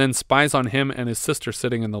and then spies on him and his sister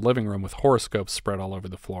sitting in the living room with horoscopes spread all over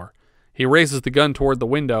the floor. He raises the gun toward the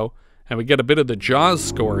window, and we get a bit of the Jaws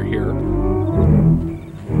score here.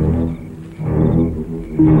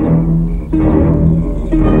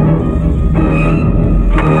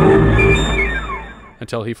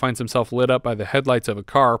 Until he finds himself lit up by the headlights of a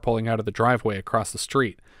car pulling out of the driveway across the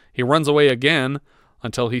street. He runs away again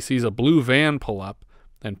until he sees a blue van pull up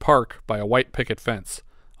and park by a white picket fence.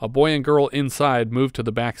 A boy and girl inside move to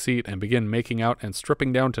the back seat and begin making out and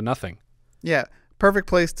stripping down to nothing. Yeah, perfect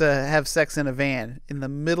place to have sex in a van in the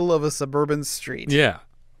middle of a suburban street. Yeah,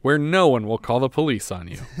 where no one will call the police on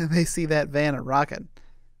you. They see that van a rockin'.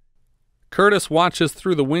 Curtis watches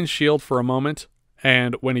through the windshield for a moment,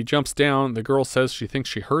 and when he jumps down, the girl says she thinks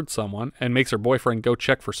she heard someone and makes her boyfriend go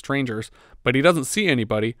check for strangers, but he doesn't see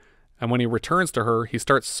anybody, and when he returns to her, he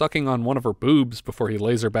starts sucking on one of her boobs before he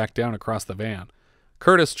lays her back down across the van.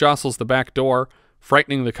 Curtis jostles the back door,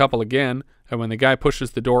 frightening the couple again, and when the guy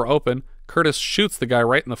pushes the door open, Curtis shoots the guy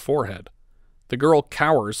right in the forehead. The girl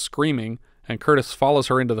cowers, screaming, and Curtis follows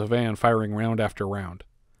her into the van, firing round after round.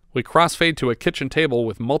 We crossfade to a kitchen table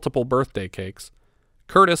with multiple birthday cakes.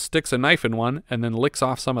 Curtis sticks a knife in one and then licks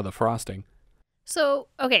off some of the frosting. So,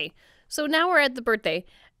 okay, so now we're at the birthday,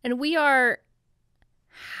 and we are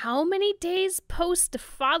how many days post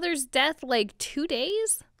father's death? Like 2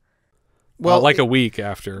 days? Well, like a week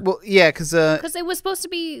after. Well, yeah, because it was supposed to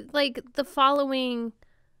be like the following.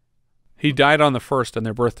 He died on the 1st, and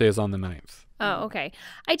their birthday is on the 9th. Oh, okay.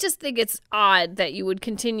 I just think it's odd that you would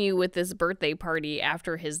continue with this birthday party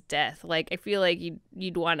after his death. Like, I feel like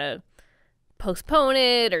you'd want to postpone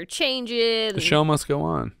it or change it. The show must go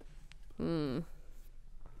on.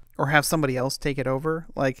 Or have somebody else take it over.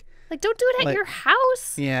 Like don't do it at your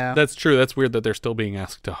house. Yeah. That's true. That's weird that they're still being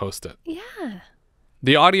asked to host it. Yeah.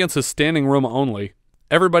 The audience is standing room only.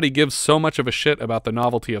 Everybody gives so much of a shit about the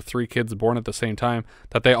novelty of 3 kids born at the same time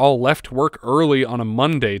that they all left work early on a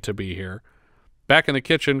Monday to be here. Back in the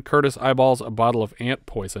kitchen, Curtis eyeballs a bottle of ant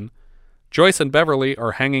poison. Joyce and Beverly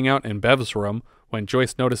are hanging out in Bev's room when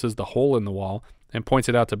Joyce notices the hole in the wall and points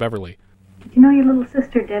it out to Beverly. Did you know your little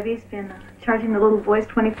sister Debbie's been charging the little boys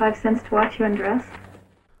 25 cents to watch you undress?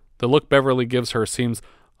 The look Beverly gives her seems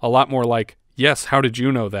a lot more like, "Yes, how did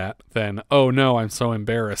you know that?" than, "Oh no, I'm so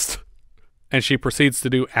embarrassed." And she proceeds to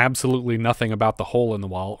do absolutely nothing about the hole in the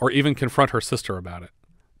wall or even confront her sister about it.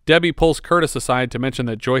 Debbie pulls Curtis aside to mention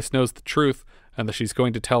that Joyce knows the truth and that she's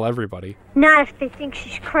going to tell everybody. Not if they think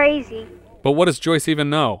she's crazy. But what does Joyce even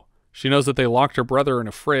know? She knows that they locked her brother in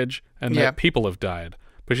a fridge and that people have died,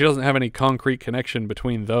 but she doesn't have any concrete connection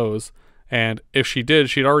between those. And if she did,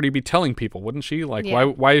 she'd already be telling people, wouldn't she? Like,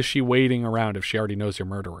 why is she waiting around if she already knows you're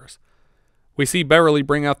murderers? We see Beverly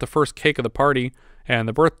bring out the first cake of the party, and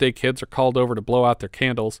the birthday kids are called over to blow out their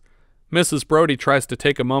candles. Mrs. Brody tries to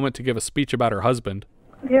take a moment to give a speech about her husband.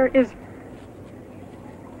 There is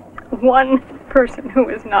one person who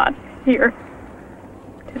is not here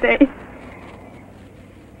today.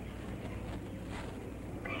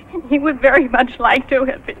 And he would very much like to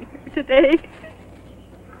have been here today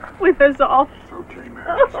with us all. It's okay,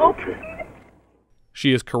 man. It's okay.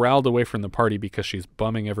 She is corralled away from the party because she's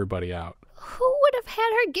bumming everybody out. Who would have had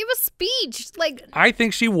her give a speech? Like, I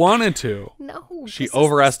think she wanted to. No. She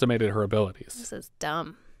overestimated her abilities. This is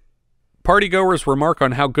dumb. Partygoers remark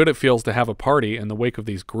on how good it feels to have a party in the wake of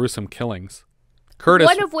these gruesome killings. Curtis,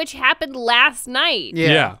 one of which happened last night.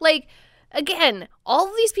 Yeah. Like, again, all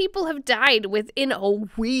of these people have died within a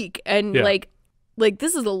week, and like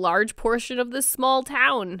this is a large portion of this small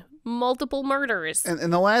town. Multiple murders.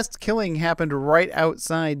 And the last killing happened right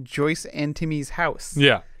outside Joyce and Timmy's house.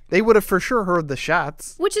 Yeah. They would have for sure heard the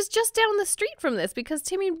shots. Which is just down the street from this, because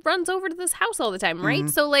Timmy runs over to this house all the time, right?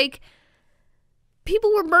 So, like,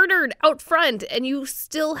 people were murdered out front, and you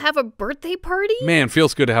still have a birthday party? Man,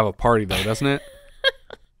 feels good to have a party, though, doesn't it?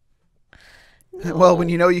 No. Well, when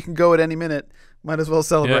you know you can go at any minute, might as well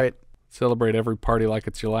celebrate. Yeah. Celebrate every party like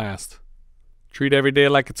it's your last. Treat every day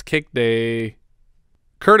like it's cake day.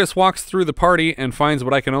 Curtis walks through the party and finds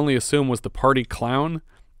what I can only assume was the party clown.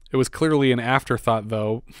 It was clearly an afterthought,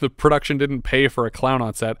 though. The production didn't pay for a clown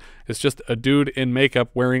on set. It's just a dude in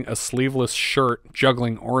makeup wearing a sleeveless shirt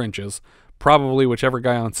juggling oranges. Probably whichever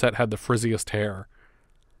guy on set had the frizziest hair.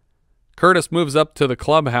 Curtis moves up to the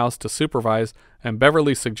clubhouse to supervise, and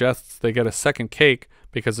Beverly suggests they get a second cake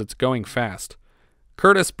because it's going fast.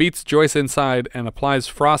 Curtis beats Joyce inside and applies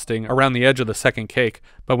frosting around the edge of the second cake,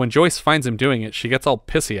 but when Joyce finds him doing it, she gets all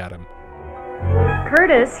pissy at him.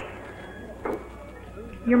 Curtis,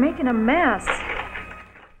 you're making a mess.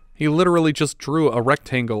 He literally just drew a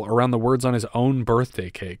rectangle around the words on his own birthday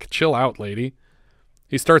cake. Chill out, lady.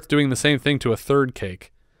 He starts doing the same thing to a third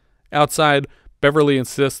cake. Outside, Beverly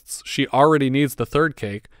insists she already needs the third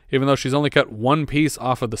cake, even though she's only cut one piece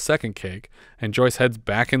off of the second cake, and Joyce heads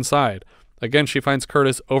back inside. Again, she finds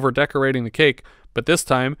Curtis over-decorating the cake, but this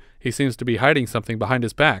time, he seems to be hiding something behind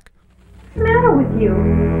his back. What's the matter with you?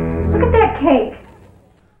 Look at that cake.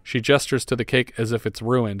 She gestures to the cake as if it's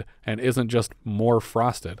ruined and isn't just more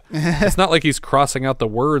frosted. It's not like he's crossing out the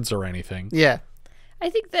words or anything. Yeah. I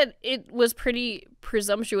think that it was pretty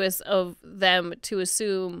presumptuous of them to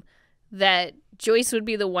assume that Joyce would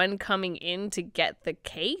be the one coming in to get the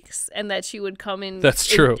cakes and that she would come in. That's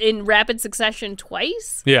true. In rapid succession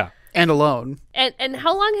twice. Yeah. And alone. And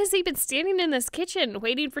how long has he been standing in this kitchen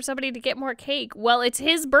waiting for somebody to get more cake? Well, it's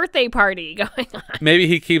his birthday party going on. Maybe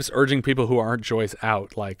he keeps urging people who aren't Joyce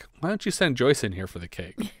out, like, why don't you send Joyce in here for the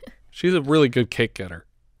cake? She's a really good cake getter.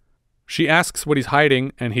 She asks what he's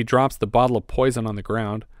hiding, and he drops the bottle of poison on the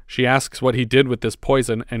ground. She asks what he did with this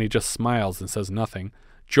poison, and he just smiles and says nothing.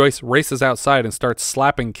 Joyce races outside and starts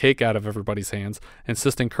slapping cake out of everybody's hands,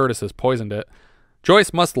 insisting Curtis has poisoned it.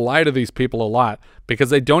 Joyce must lie to these people a lot because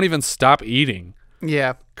they don't even stop eating.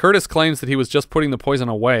 Yeah. Curtis claims that he was just putting the poison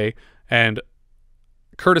away, and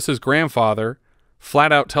Curtis's grandfather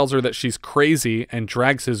flat out tells her that she's crazy and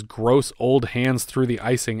drags his gross old hands through the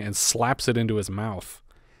icing and slaps it into his mouth.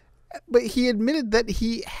 But he admitted that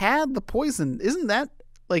he had the poison. Isn't that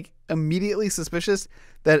like immediately suspicious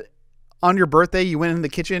that on your birthday you went in the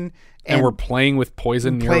kitchen and were playing with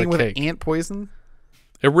poison near the cake? Playing with ant poison?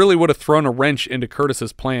 It really would have thrown a wrench into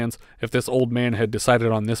Curtis's plans if this old man had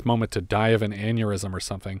decided on this moment to die of an aneurysm or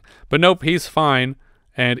something. But nope, he's fine.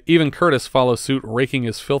 And even Curtis follows suit, raking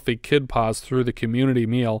his filthy kid paws through the community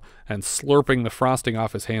meal and slurping the frosting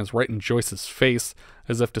off his hands right in Joyce's face,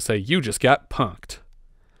 as if to say, "You just got punked."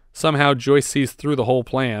 Somehow Joyce sees through the whole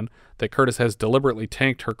plan that Curtis has deliberately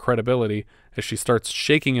tanked her credibility as she starts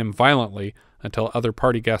shaking him violently until other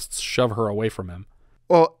party guests shove her away from him.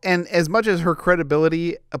 Well, and as much as her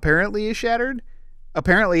credibility apparently is shattered,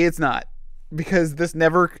 apparently it's not, because this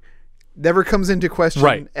never comes into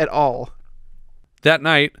question at all. That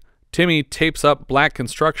night, Timmy tapes up black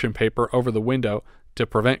construction paper over the window to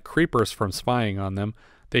prevent creepers from spying on them.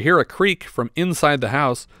 They hear a creak from inside the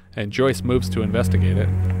house, and Joyce moves to investigate it.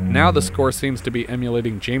 Now the score seems to be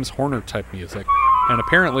emulating James Horner-type music, and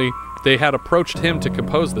apparently they had approached him to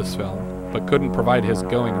compose this film, but couldn't provide his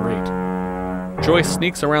going rate. Joyce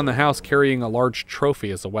sneaks around the house carrying a large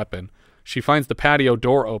trophy as a weapon. She finds the patio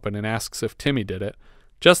door open and asks if Timmy did it.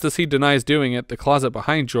 Just as he denies doing it, the closet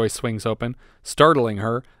behind Joyce swings open, startling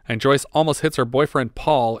her, and Joyce almost hits her boyfriend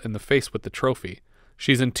Paul in the face with the trophy.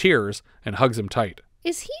 She's in tears and hugs him tight.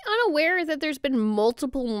 Is he unaware that there's been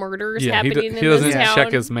multiple murders Yeah, happening in this town? he doesn't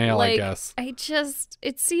check his mail, I guess.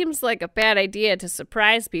 It seems like a bad idea to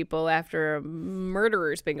surprise people after a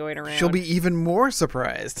murderer's been going around. She'll be even more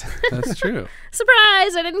surprised. That's true.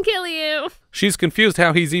 Surprise, I didn't kill you. She's confused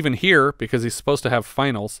how he's even here because he's supposed to have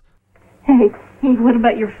finals. Hey, what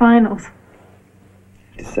about your finals?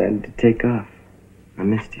 Decided to take off. I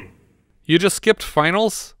missed you. You just skipped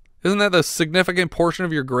finals? Isn't that the significant portion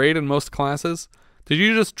of your grade in most classes? Did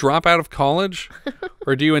you just drop out of college?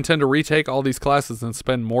 Or do you intend to retake all these classes and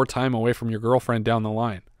spend more time away from your girlfriend down the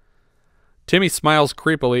line? Timmy smiles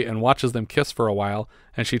creepily and watches them kiss for a while,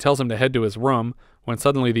 and she tells him to head to his room when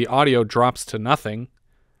suddenly the audio drops to nothing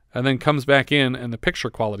and then comes back in and the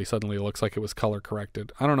picture quality suddenly looks like it was color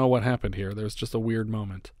corrected. I don't know what happened here. There's just a weird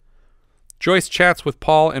moment. Joyce chats with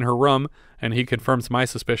Paul in her room, and he confirms my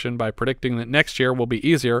suspicion by predicting that next year will be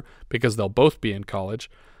easier because they'll both be in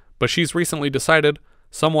college. But she's recently decided,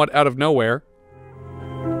 somewhat out of nowhere,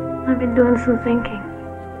 I've been doing some thinking.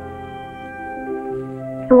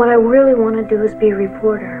 And what I really want to do is be a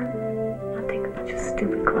reporter. Not take a bunch of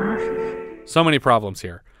stupid classes. So many problems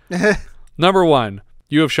here. Number one,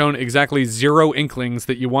 you have shown exactly zero inklings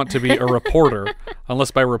that you want to be a reporter,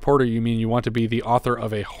 unless by reporter you mean you want to be the author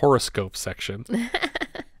of a horoscope section.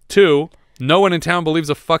 2, no one in town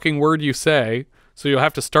believes a fucking word you say, so you'll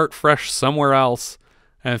have to start fresh somewhere else.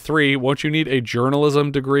 And 3, won't you need a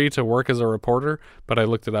journalism degree to work as a reporter? But I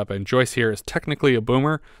looked it up, and Joyce here is technically a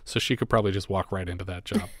boomer, so she could probably just walk right into that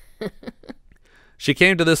job. She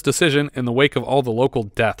came to this decision in the wake of all the local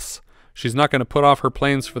deaths. She's not going to put off her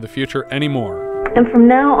plans for the future anymore. And from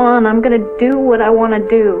now on, I'm going to do what I want to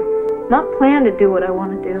do. Not plan to do what I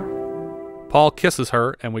want to do. Paul kisses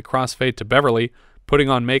her, and we crossfade to Beverly, putting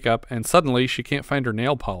on makeup, and suddenly she can't find her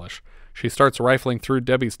nail polish. She starts rifling through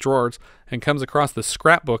Debbie's drawers and comes across the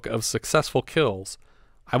scrapbook of successful kills.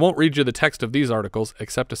 I won't read you the text of these articles,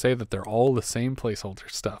 except to say that they're all the same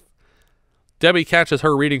placeholder stuff. Debbie catches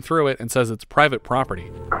her reading through it and says it's private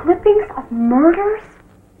property. Clippings of murders?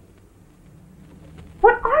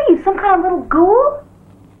 What are you, some kind of little ghoul?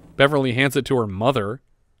 Beverly hands it to her mother,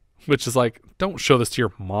 which is like, don't show this to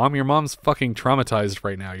your mom. Your mom's fucking traumatized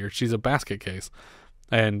right now. She's a basket case.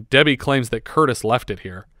 And Debbie claims that Curtis left it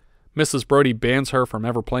here. Mrs. Brody bans her from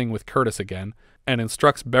ever playing with Curtis again and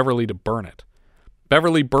instructs Beverly to burn it.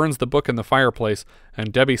 Beverly burns the book in the fireplace,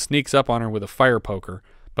 and Debbie sneaks up on her with a fire poker,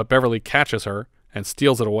 but Beverly catches her and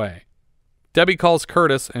steals it away. Debbie calls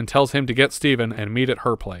Curtis and tells him to get Stephen and meet at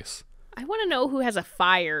her place. I want to know who has a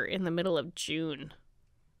fire in the middle of June.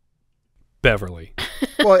 Beverly.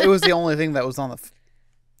 Well, it was the only thing that was on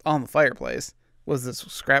the fireplace was this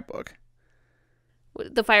scrapbook.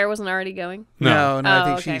 The fire wasn't already going? No, I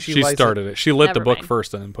think okay. she started it. She lit Never the book mind.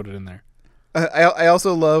 first and then put it in there. I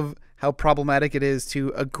also love how problematic it is to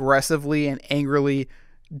aggressively and angrily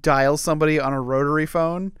dial somebody on a rotary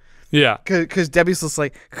phone. Yeah. Because Debbie's just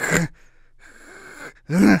like...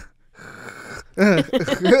 I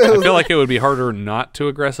feel like it would be harder not to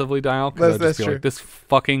aggressively dial because I'd just be true. like, this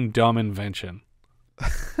fucking dumb invention.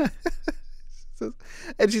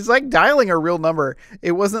 And she's like dialing her real number.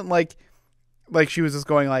 It wasn't like she was just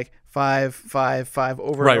going like 555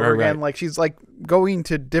 over and over again. Like she's like going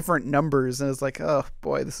to different numbers, and it's like, oh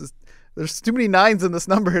boy, there's too many nines in this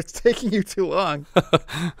number. It's taking you too long.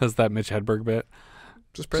 That's that Mitch Hedberg bit.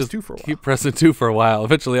 Just press 2 for a while. Keep pressing 2 for a while.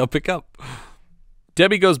 Eventually I'll pick up.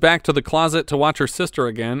 Debbie goes back to the closet to watch her sister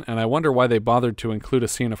again, and I wonder why they bothered to include a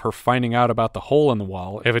scene of her finding out about the hole in the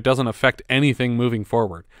wall if it doesn't affect anything moving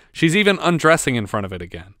forward. She's even undressing in front of it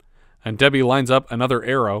again. And Debbie lines up another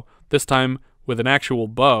arrow, this time with an actual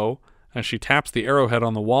bow, and she taps the arrowhead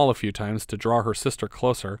on the wall a few times to draw her sister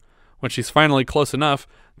closer. When she's finally close enough,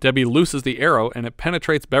 Debbie looses the arrow and it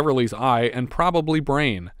penetrates Beverly's eye and probably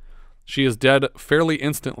brain. She is dead fairly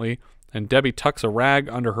instantly, and Debbie tucks a rag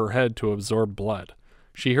under her head to absorb blood.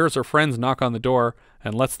 She hears her friends knock on the door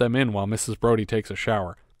and lets them in while Mrs. Brody takes a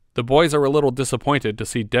shower. The boys are a little disappointed to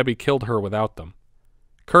see Debbie killed her without them.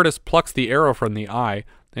 Curtis plucks the arrow from the eye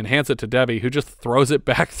and hands it to Debbie, who just throws it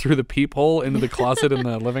back through the peephole into the closet in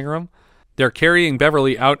the living room. They're carrying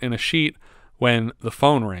Beverly out in a sheet when the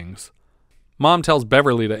phone rings. Mom tells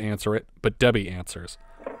Beverly to answer it, but Debbie answers.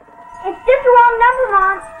 It's just the wrong number,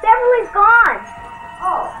 Mom. Beverly's gone.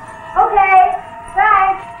 Oh, okay.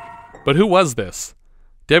 Bye. But who was this?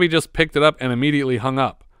 Debbie just picked it up and immediately hung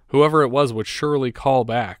up. Whoever it was would surely call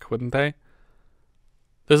back, wouldn't they?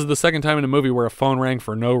 This is the second time in a movie where a phone rang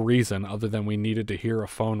for no reason other than we needed to hear a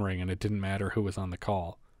phone ring and it didn't matter who was on the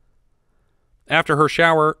call. After her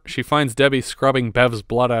shower, she finds Debbie scrubbing Bev's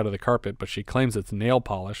blood out of the carpet, but she claims it's nail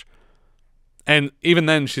polish. And even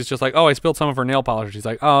then, she's just like, oh, I spilled some of her nail polish. She's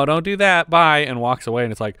like, oh, don't do that, bye, and walks away.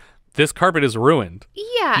 And it's like, this carpet is ruined.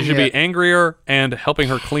 Yeah. You should be angrier and helping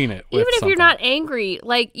her clean it. Even if you're not angry,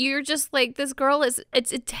 like, you're just like, this girl it's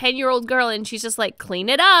a 10-year-old girl, and she's just like, clean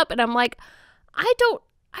it up. And I'm like, I don't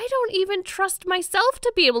even trust myself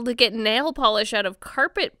to be able to get nail polish out of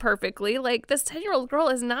carpet perfectly. Like, this 10-year-old girl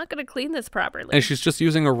is not going to clean this properly. And she's just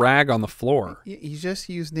using a rag on the floor. You just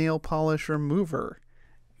use nail polish remover.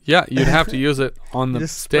 Yeah, you'd have to use it on the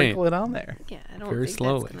just stain. Sprinkle it on there. Yeah, I don't Very think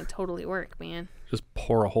slowly. that's going to totally work, man. Just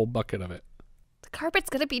pour a whole bucket of it. The carpet's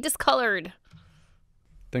going to be discolored.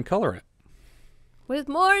 Then color it. With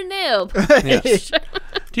more nail polish. Yes.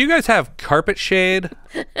 Do you guys have carpet shade?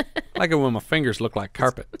 I like it when my fingers look like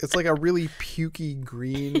carpet. It's like a really pukey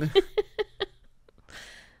green.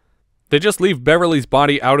 They just leave Beverly's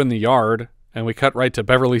body out in the yard, and we cut right to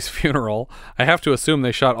Beverly's funeral. I have to assume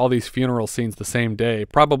they shot all these funeral scenes the same day,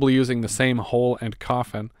 probably using the same hole and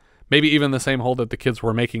coffin. Maybe even the same hole that the kids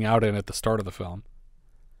were making out in at the start of the film.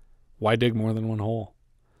 Why dig more than one hole?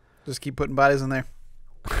 Just keep putting bodies in there.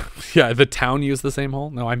 Yeah, the town used the same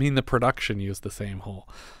hole? No, I mean the production used the same hole.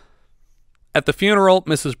 At the funeral,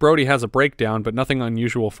 Mrs. Brody has a breakdown, but nothing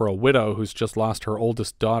unusual for a widow who's just lost her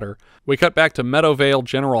oldest daughter. We cut back to Meadowvale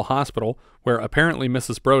General Hospital, where apparently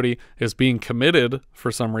Mrs. Brody is being committed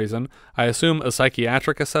for some reason. I assume a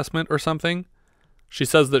psychiatric assessment or something. She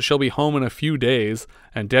says that she'll be home in a few days,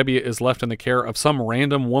 and Debbie is left in the care of some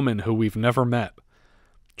random woman who we've never met.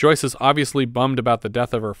 Joyce is obviously bummed about the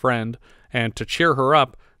death of her friend, and to cheer her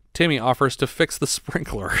up, Timmy offers to fix the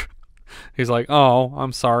sprinkler. He's like, oh,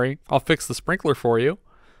 I'm sorry. I'll fix the sprinkler for you.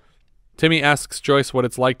 Timmy asks Joyce what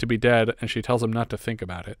it's like to be dead, and she tells him not to think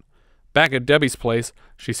about it. Back at Debbie's place,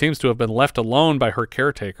 she seems to have been left alone by her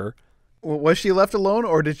caretaker. Was she left alone,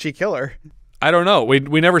 or did she kill her? I don't know. We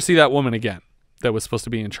never see that woman again that was supposed to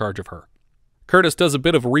be in charge of her. Curtis does a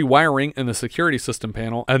bit of rewiring in the security system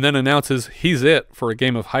panel and then announces he's it for a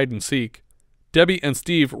game of hide and seek. Debbie and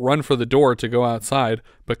Steve run for the door to go outside,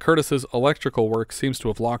 but Curtis's electrical work seems to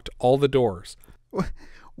have locked all the doors.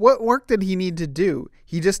 What work did he need to do?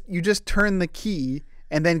 You just turn the key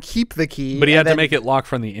and then keep the key. But he had to make it lock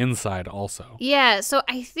from the inside also. Yeah, so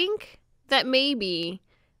I think that maybe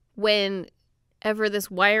whenever this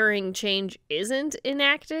wiring change isn't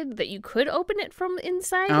enacted, that you could open it from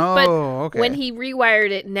inside. Oh, but okay. when he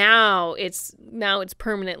rewired it, now it's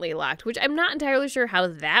permanently locked, which I'm not entirely sure how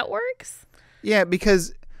that works. Yeah,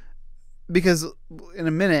 because in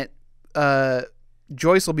a minute,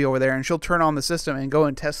 Joyce will be over there and she'll turn on the system and go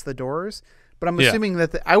and test the doors. But I'm assuming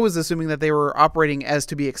I was assuming that they were operating as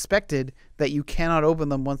to be expected, that you cannot open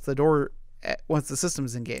them once the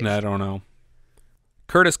system's engaged. I don't know.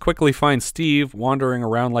 Curtis quickly finds Steve wandering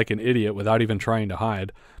around like an idiot without even trying to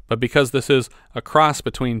hide. But because this is a cross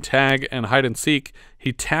between tag and hide and seek,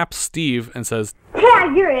 he taps Steve and says,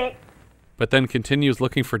 "Yeah, you're it." But then continues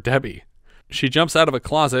looking for Debbie. She jumps out of a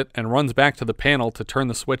closet and runs back to the panel to turn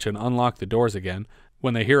the switch and unlock the doors again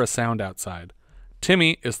when they hear a sound outside.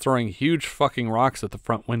 Timmy is throwing huge fucking rocks at the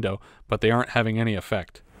front window, but they aren't having any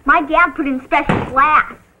effect. My dad put in special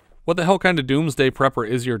glass. What the hell kind of doomsday prepper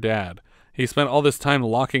is your dad? He spent all this time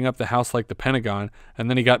locking up the house like the Pentagon, and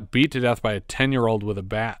then he got beat to death by a 10-year-old with a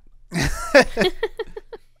bat.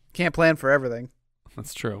 Can't plan for everything.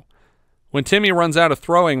 That's true. When Timmy runs out of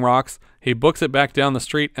throwing rocks, he books it back down the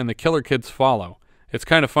street, and the killer kids follow. It's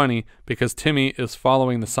kind of funny because Timmy is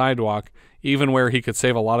following the sidewalk, even where he could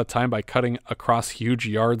save a lot of time by cutting across huge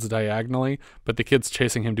yards diagonally, but the kids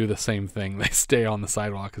chasing him do the same thing. They stay on the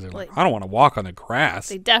sidewalk because they're like, I don't want to walk on the grass.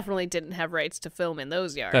 They definitely didn't have rights to film in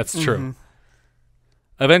those yards. That's true.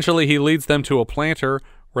 Eventually, he leads them to a planter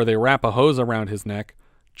where they wrap a hose around his neck.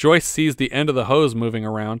 Joyce sees the end of the hose moving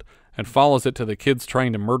around and follows it to the kids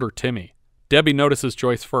trying to murder Timmy. Debbie notices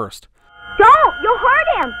Joyce first. Don't! You'll hurt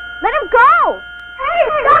him! Let him go! Hey,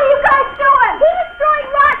 what are you guys doing? He was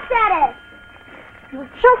throwing rocks at us! You were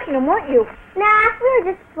choking him, weren't you? Nah, we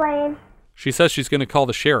were just playing. She says she's going to call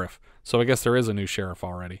the sheriff, so I guess there is a new sheriff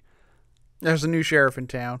already. There's a new sheriff in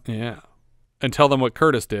town. Yeah. And tell them what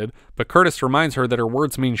Curtis did, but Curtis reminds her that her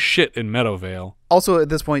words mean shit in Meadowvale. Also, at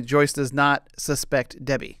this point, Joyce does not suspect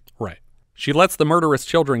Debbie. Right. She lets the murderous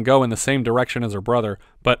children go in the same direction as her brother,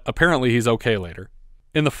 but apparently he's okay later.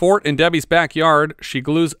 In the fort in Debbie's backyard, she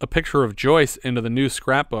glues a picture of Joyce into the new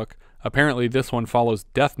scrapbook. Apparently this one follows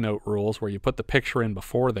Death Note rules where you put the picture in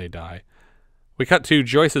before they die. We cut to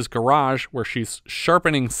Joyce's garage where she's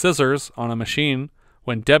sharpening scissors on a machine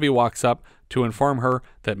when Debbie walks up to inform her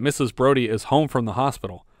that Mrs. Brody is home from the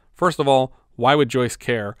hospital. First of all, why would Joyce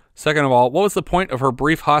care? Second of all, what was the point of her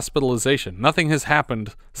brief hospitalization? Nothing has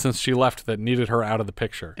happened since she left that needed her out of the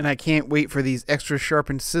picture. And I can't wait for these extra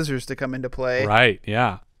sharpened scissors to come into play. Right,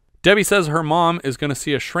 yeah. Debbie says her mom is going to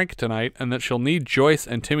see a shrink tonight and that she'll need Joyce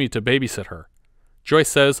and Timmy to babysit her. Joyce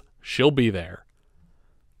says she'll be there.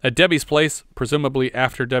 At Debbie's place, presumably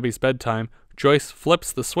after Debbie's bedtime, Joyce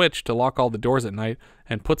flips the switch to lock all the doors at night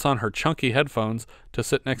and puts on her chunky headphones to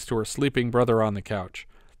sit next to her sleeping brother on the couch.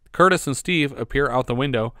 Curtis and Steve appear out the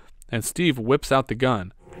window, and Steve whips out the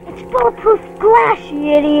gun. It's bulletproof glass,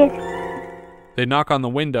 you idiot. They knock on the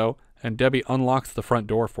window, and Debbie unlocks the front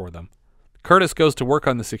door for them. Curtis goes to work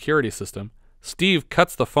on the security system. Steve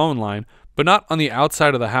cuts the phone line, but not on the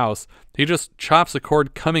outside of the house. He just chops a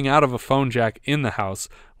cord coming out of a phone jack in the house,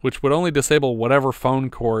 which would only disable whatever phone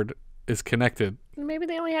cord is connected. Maybe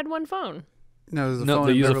they only had one phone. No,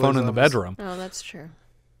 they use a phone in the bedroom. Oh, that's true.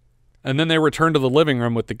 And then they return to the living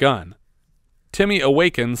room with the gun. Timmy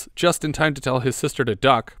awakens just in time to tell his sister to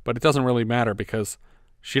duck, but it doesn't really matter because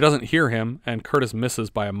she doesn't hear him and Curtis misses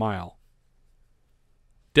by a mile.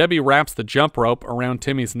 Debbie wraps the jump rope around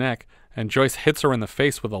Timmy's neck and Joyce hits her in the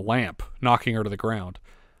face with a lamp, knocking her to the ground.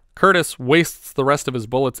 Curtis wastes the rest of his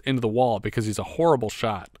bullets into the wall because he's a horrible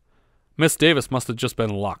shot. Miss Davis must have just been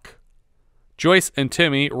luck. Joyce and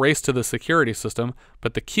Timmy race to the security system,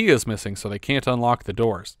 but the key is missing so they can't unlock the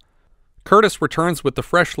doors. Curtis returns with the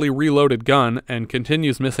freshly reloaded gun and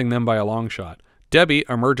continues missing them by a long shot. Debbie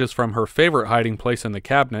emerges from her favorite hiding place in the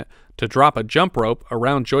cabinet to drop a jump rope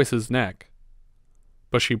around Joyce's neck.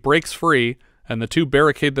 But she breaks free, and the two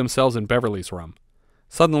barricade themselves in Beverly's room.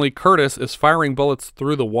 Suddenly, Curtis is firing bullets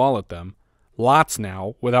through the wall at them. Lots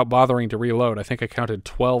now, without bothering to reload. I think I counted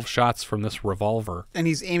 12 shots from this revolver. And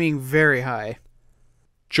he's aiming very high.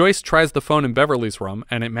 Joyce tries the phone in Beverly's room,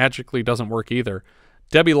 and it magically doesn't work either.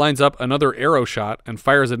 Debbie lines up another arrow shot and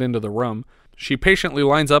fires it into the room. She patiently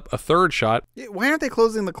lines up a third shot. Why aren't they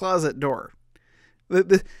closing the closet door?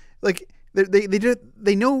 They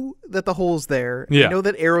know that the hole's there. Yeah. They know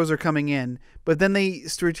that arrows are coming in, but then they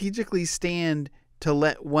strategically stand to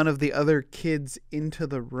let one of the other kids into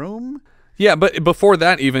the room. Yeah, but before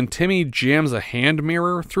that even, Timmy jams a hand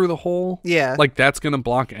mirror through the hole. Yeah. Like that's going to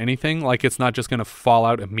block anything. Like it's not just going to fall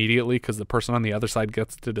out immediately because the person on the other side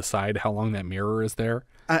gets to decide how long that mirror is there.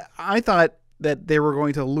 I thought that they were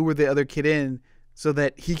going to lure the other kid in so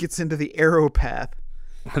that he gets into the arrow path.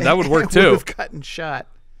 That would work too. Would have gotten shot.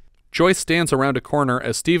 Joyce stands around a corner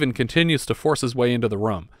as Stephen continues to force his way into the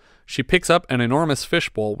room. She picks up an enormous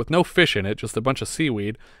fishbowl with no fish in it, just a bunch of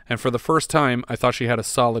seaweed, and for the first time, I thought she had a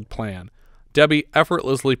solid plan. Debbie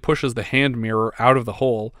effortlessly pushes the hand mirror out of the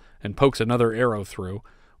hole and pokes another arrow through.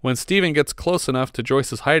 When Stephen gets close enough to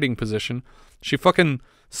Joyce's hiding position, she fucking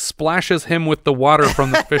splashes him with the water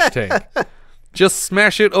from the fish tank. Just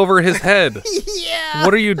smash it over his head. Yeah.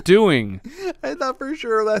 What are you doing? I thought for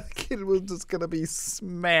sure that kid was just going to be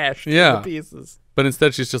smashed to pieces. But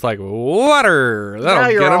instead she's just like, water! That'll now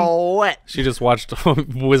you're get him. all wet. She just watched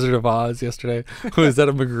Wizard of Oz yesterday. Was that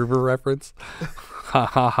a MacGruber reference? Ha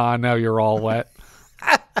ha ha, now you're all wet.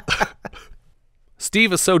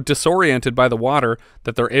 Steve is so disoriented by the water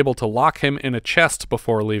that they're able to lock him in a chest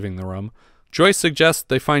before leaving the room. Joyce suggests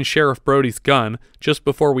they find Sheriff Brody's gun just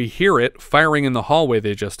before we hear it firing in the hallway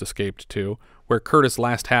they just escaped to, where Curtis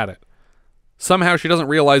last had it. Somehow she doesn't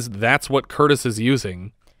realize that's what Curtis is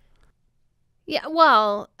using. Yeah,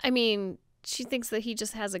 well, I mean, she thinks that he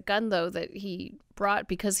just has a gun, though, that he brought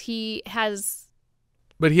because he has...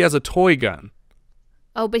 But he has a toy gun.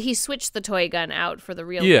 Oh, but he switched the toy gun out for the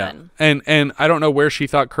real gun. And I don't know where she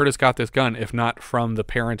thought Curtis got this gun, if not from the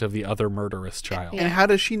parent of the other murderous child. And how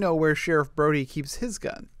does she know where Sheriff Brody keeps his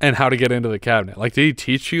gun? And how to get into the cabinet. Like, did he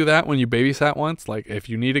teach you that when you babysat once? Like, if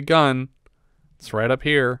you need a gun, it's right up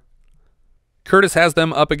here. Curtis has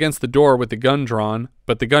them up against the door with the gun drawn,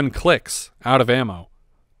 but the gun clicks, out of ammo.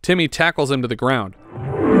 Timmy tackles him to the ground.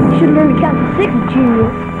 You should learn to count to 6,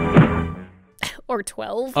 Junior. Or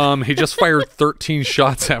 12. He just fired 13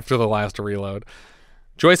 shots after the last reload.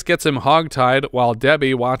 Joyce gets him hogtied while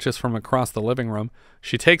Debbie watches from across the living room.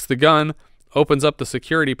 She takes the gun, opens up the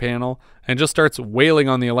security panel, and just starts wailing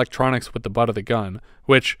on the electronics with the butt of the gun,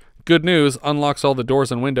 which, good news, unlocks all the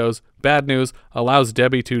doors and windows. Bad news, allows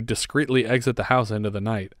Debbie to discreetly exit the house into the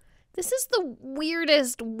night. This is the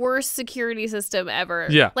weirdest, worst security system ever.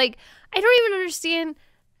 Yeah. Like, I don't even understand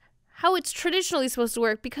how it's traditionally supposed to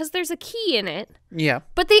work because there's a key in it. Yeah.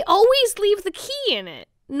 But they always leave the key in it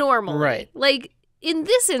normally. Right. Like, in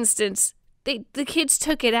this instance, the kids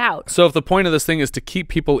took it out. So if the point of this thing is to keep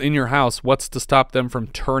people in your house, what's to stop them from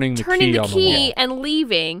turning the key on the wall? And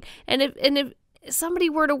leaving. And if somebody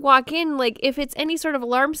were to walk in, like, if it's any sort of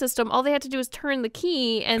alarm system, all they have to do is turn the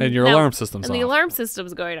key and your alarm system's off. And the alarm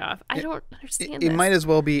system's going off. I don't understand It might as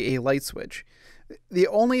well be a light switch. The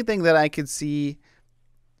only thing that I could see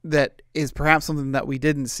that is perhaps something that we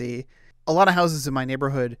didn't see, a lot of houses in my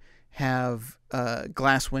neighborhood have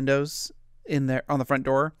glass windows in there on the front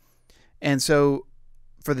door. And so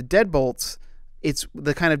for the deadbolts, it's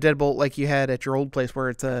the kind of deadbolt like you had at your old place where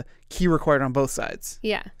it's a key required on both sides.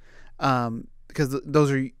 Yeah. Because those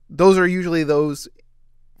are usually those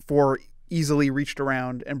for easily reached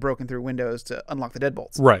around and broken through windows to unlock the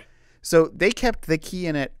deadbolts. Right. So they kept the key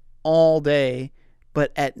in it all day,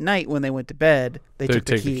 but at night when they went to bed, they took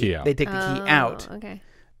the key out. They take the key out. Okay.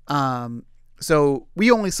 So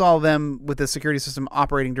we only saw them with the security system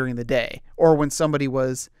operating during the day or when somebody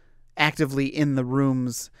was actively in the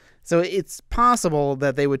rooms. So it's possible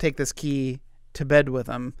that they would take this key to bed with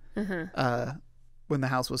them when the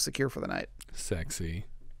house was secure for the night. Sexy.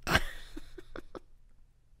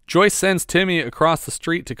 Joyce sends Timmy across the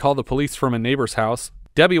street to call the police from a neighbor's house.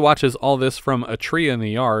 Debbie watches all this from a tree in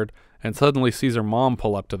the yard and suddenly sees her mom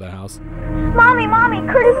pull up to the house. Mommy,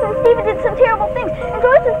 Curtis and Steven did some terrible things, and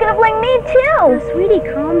Joyce is going to blame me too. Oh,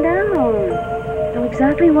 sweetie, calm down. Know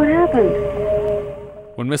exactly what happened.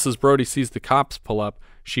 When Mrs. Brody sees the cops pull up,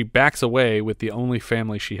 she backs away with the only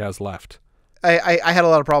family she has left. I had a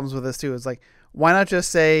lot of problems with this too. It's like, why not just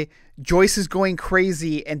say Joyce is going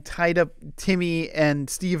crazy and tied up Timmy and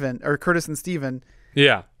Steven, or Curtis and Steven.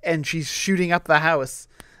 Yeah. And she's shooting up the house.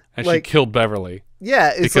 And she killed Beverly.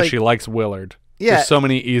 Yeah. It's because she likes Willard. Yeah. There's so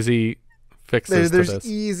many easy fixes to this. There's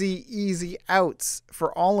easy outs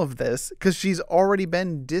for all of this because she's already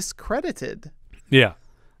been discredited. Yeah.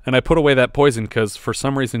 And I put away that poison because for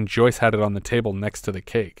some reason Joyce had it on the table next to the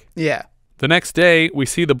cake. Yeah. The next day, we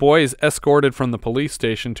see the boys escorted from the police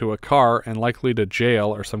station to a car and likely to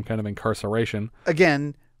jail or some kind of incarceration.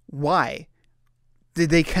 Again, why? Did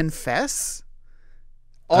they confess?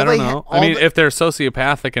 I don't know. I mean, if they're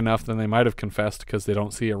sociopathic enough, then they might have confessed because they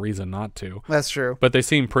don't see a reason not to. That's true. But they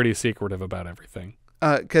seem pretty secretive about everything.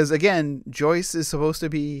 Because, again, Joyce is supposed to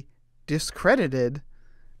be discredited.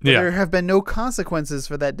 But Yeah. there have been no consequences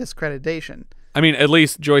for that discreditation. I mean, at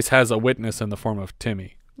least Joyce has a witness in the form of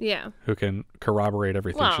Timmy. Yeah. Who can corroborate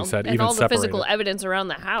everything she said, and even all the separate physical it. evidence around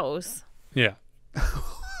the house. Yeah.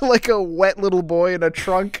 Like a wet little boy in a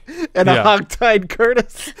trunk and a hog-tied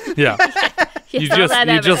Curtis. Yeah. You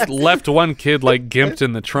just left one kid like gimped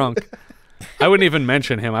in the trunk. I wouldn't even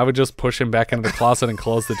mention him. I would just push him back into the closet and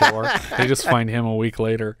close the door. They just find him a week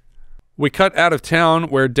later. We cut out of town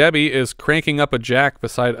where Debbie is cranking up a jack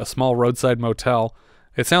beside a small roadside motel.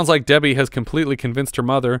 It sounds like Debbie has completely convinced her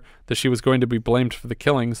mother that she was going to be blamed for the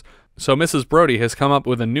killings, so Mrs. Brody has come up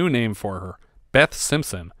with a new name for her, Beth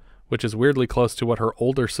Simpson, which is weirdly close to what her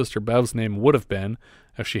older sister Bev's name would have been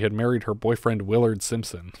if she had married her boyfriend Willard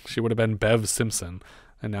Simpson. She would have been Bev Simpson,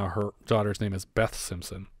 and now her daughter's name is Beth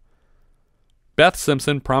Simpson. Beth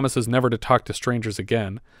Simpson promises never to talk to strangers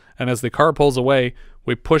again, and as the car pulls away,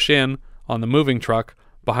 we push in on the moving truck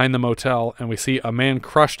behind the motel, and we see a man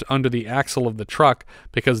crushed under the axle of the truck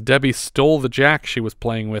because Debbie stole the jack she was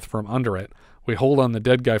playing with from under it, We hold on the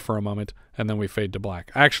dead guy for a moment, and then we fade to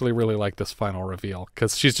black. I actually really like this final reveal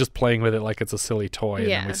because she's just playing with it like it's a silly toy,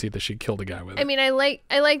 and then we see that she killed a guy with it. I mean, I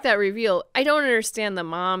like that reveal. I don't understand the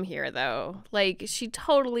mom here, though. Like, she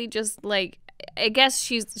totally just, like, I guess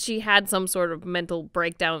she had some sort of mental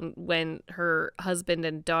breakdown when her husband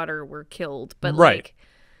and daughter were killed, but like,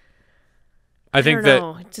 I think don't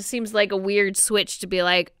know. It just seems like a weird switch to be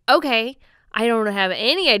like, okay, I don't have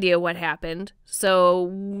any idea what happened,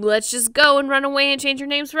 so let's just go and run away and change your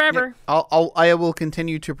names forever. Yeah, I will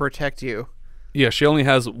continue to protect you. Yeah, she only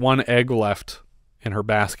has one egg left in her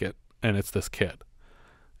basket, and it's this kid.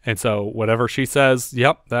 And so whatever she says,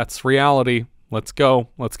 yep, that's reality. Let's go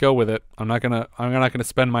with it. I'm not gonna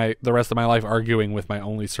spend the rest of my life arguing with my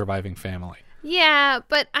only surviving family. Yeah,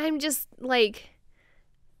 but I'm just like,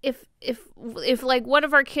 if like one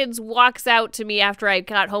of our kids walks out to me after I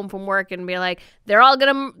got home from work and be like, they're all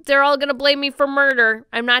gonna blame me for murder,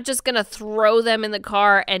 I'm not just gonna throw them in the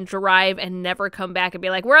car and drive and never come back and be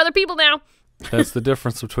like, we're other people now. That's the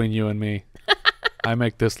difference between you and me. I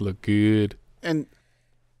make this look good. And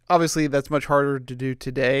obviously that's much harder to do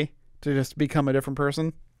today, to just become a different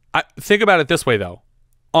person. I think about it this way though.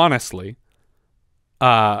 Honestly,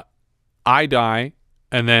 I die,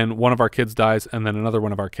 and then one of our kids dies, and then another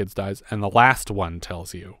one of our kids dies, and the last one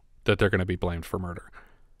tells you that they're going to be blamed for murder.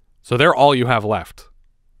 So they're all you have left.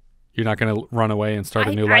 You're not going to run away and start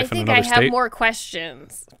a new life in another state? I think I have more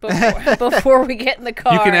questions before we get in the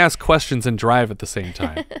car. You can ask questions and drive at the same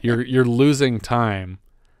time. You're losing time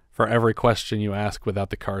for every question you ask without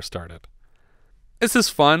the car started. This is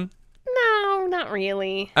fun. No, not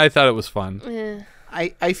really. I thought it was fun.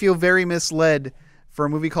 I feel very misled for a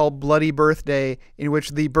movie called Bloody Birthday, in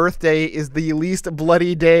which the birthday is the least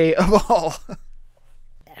bloody day of all.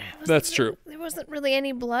 That's true. There wasn't really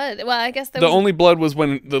any blood. Well, I guess the only blood was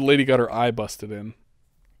when the lady got her eye busted in,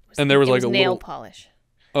 and there was like a nail little polish.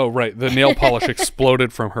 Oh right, the nail polish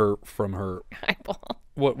exploded from her eyeball.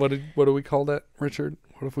 What do we call that, Richard?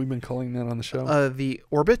 What have we been calling that on the show? The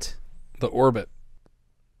orbit. The orbit.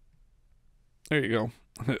 There you go.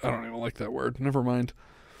 I don't even like that word. Never mind.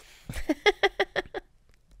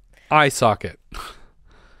 Eye socket.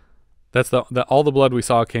 That's all the blood we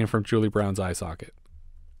saw came from Julie Brown's eye socket,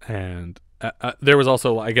 and there was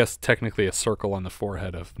also, I guess, technically a circle on the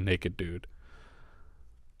forehead of naked dude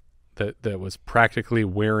that was practically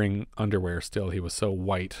wearing underwear still. He was so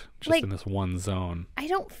white, just in this one zone. I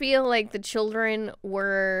don't feel like the children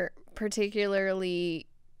were particularly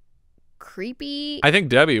creepy. I think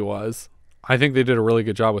Debbie was. I think they did a really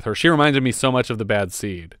good job with her. She reminded me so much of the Bad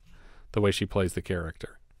Seed, the way she plays the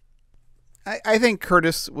character. I think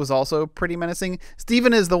Curtis was also pretty menacing.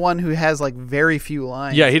 Steven is the one who has like very few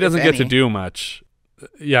lines. Yeah, he doesn't get to do much.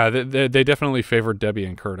 Yeah, they definitely favored Debbie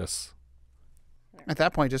and Curtis. At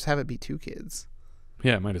that point, just have it be two kids.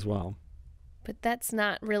 Yeah, might as well. But that's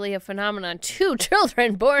not really a phenomenon. 2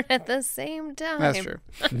 children born at the same time. That's true.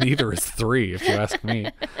 Neither is 3, if you ask me.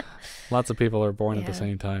 Lots of people are born at the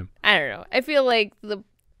same time. I don't know. I feel like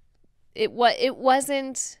it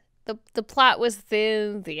wasn't. The plot was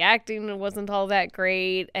thin, the acting wasn't all that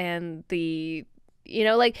great, and it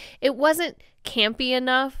wasn't campy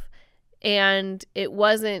enough, and it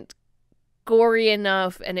wasn't gory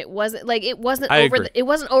enough, and it wasn't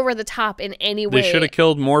over the top in any way. They should have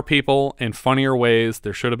killed more people in funnier ways.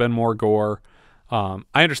 There should have been more gore. I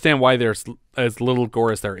understand why there's as little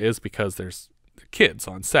gore as there is, because there's kids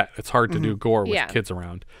on set. It's hard to do gore with kids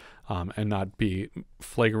around, and not be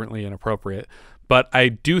flagrantly inappropriate. But I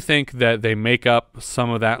do think that they make up some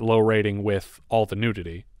of that low rating with all the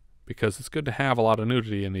nudity, because it's good to have a lot of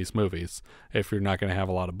nudity in these movies if you're not going to have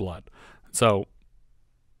a lot of blood. So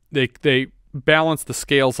they balance the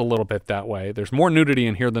scales a little bit that way. There's more nudity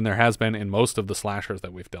in here than there has been in most of the slashers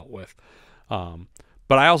that we've dealt with. But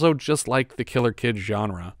I also just like the killer kid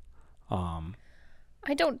genre.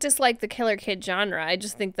 I don't dislike the killer kid genre. I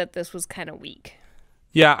just think that this was kind of weak.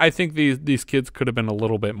 Yeah, I think these kids could have been a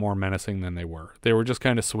little bit more menacing than they were. They were just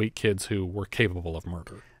kind of sweet kids who were capable of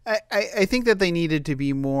murder. I think that they needed to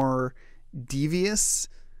be more devious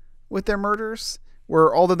with their murders,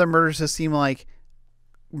 where all of their murders just seem like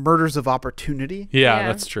murders of opportunity. Yeah,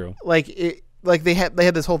 that's true. Like they had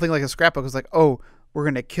this whole thing like a scrapbook. It was like, oh, we're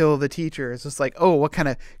gonna kill the teacher. It's just like, oh, what kind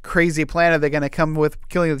of crazy plan are they gonna come with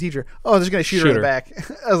killing the teacher? Oh, they're just gonna shoot her in the back.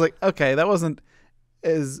 I was like, okay, that wasn't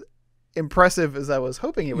as impressive as I was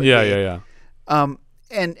hoping it would be. Yeah.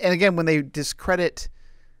 And again, when they discredit,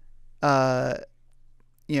 Joyce,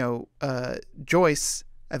 I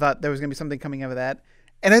thought there was gonna be something coming out of that,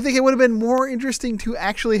 and I think it would have been more interesting to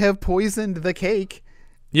actually have poisoned the cake.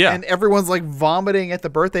 Yeah, and everyone's like vomiting at the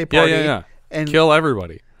birthday party. Yeah. And kill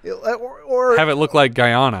everybody. Or have it look like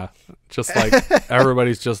Guyana, just like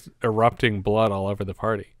everybody's just erupting blood all over the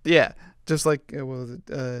party. Yeah, just like what was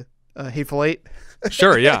it? Hateful Eight.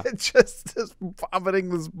 Sure, yeah. just vomiting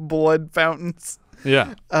these blood fountains.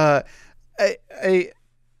 Yeah. I'm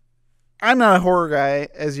not a horror guy,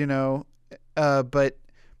 as you know, but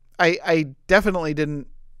I definitely didn't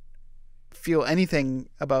feel anything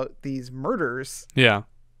about these murders. Yeah.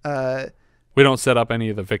 We don't set up any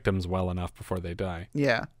of the victims well enough before they die.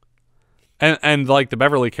 Yeah. And like the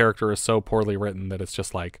Beverly character is so poorly written that it's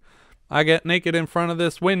just like, I get naked in front of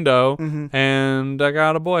this window and I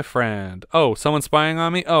got a boyfriend. Oh, someone's spying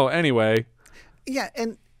on me? Oh, anyway. Yeah,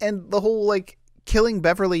 and the whole like killing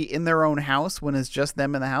Beverly in their own house when it's just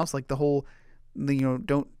them in the house, like the whole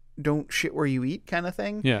don't shit where you eat kind of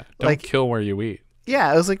thing. Yeah, don't kill where you eat.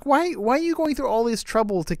 Yeah, I was like, why are you going through all this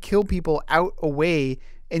trouble to kill people out away,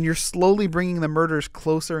 and you're slowly bringing the murders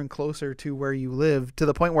closer and closer to where you live, to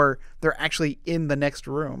the point where they're actually in the next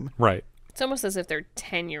room. Right. It's almost as if they're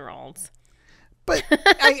 10-year-olds. But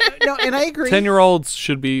I agree. 10-year-olds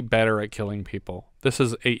should be better at killing people. This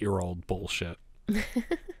is 8-year-old bullshit.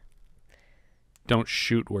 Don't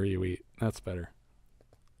shoot where you eat. That's better.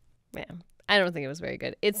 Yeah, I don't think it was very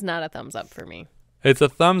good. It's not a thumbs up for me. It's a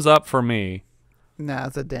thumbs up for me. Nah,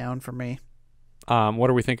 it's a down for me. What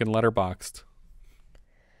are we thinking Letterboxd?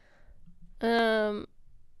 I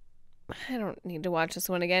don't need to watch this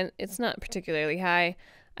one again. It's not particularly high.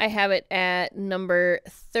 I have it at number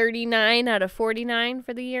 39 out of 49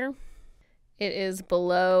 for the year. It is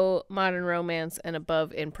below Modern Romance and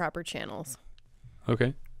above Improper Channels.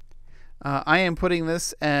 Okay. I am putting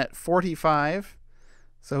this at 45.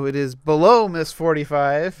 So it is below Miss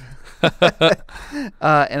 45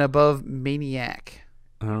 and above Maniac.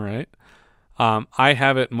 All right. I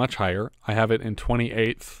have it much higher. I have it in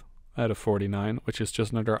 28th out of 49, which is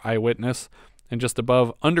just under Eyewitness and just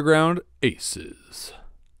above Underground Aces.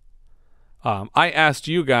 I asked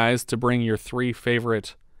you guys to bring your 3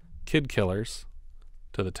 favorite kid killers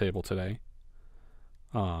to the table today.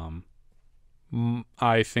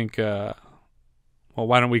 I think, well,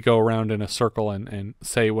 why don't we go around in a circle and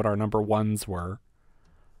say what our number ones were?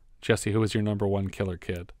 Jesse, who was your number 1 killer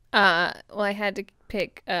kid? Well, I had to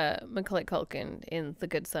pick Macaulay Culkin in The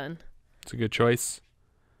Good Son. It's a good choice.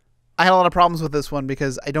 I had a lot of problems with this one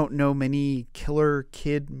because I don't know many killer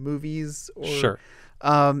kid movies. Sure.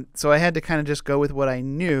 So I had to kind of just go with what I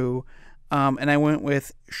knew. And I went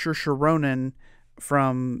with Saoirse Ronan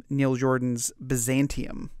from Neil Jordan's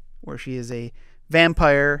Byzantium, where she is a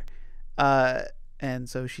vampire. And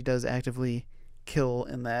so she does actively kill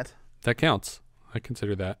in that. That counts. I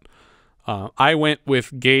consider that. I went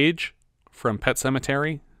with Gage from Pet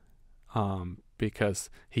Sematary because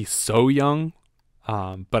he's so young.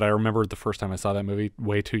 But I remember the first time I saw that movie,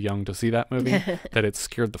 way too young to see that movie, that it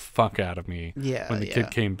scared the fuck out of me when the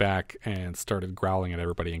kid came back and started growling at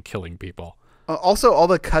everybody and killing people. Also, all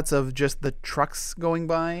the cuts of just the trucks going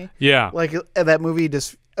by. Yeah. Like that movie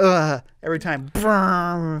just, every time.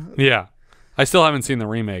 Yeah. I still haven't seen the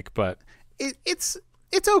remake, but it's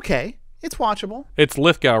okay. It's watchable. It's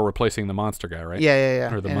Lithgow replacing the monster guy, right?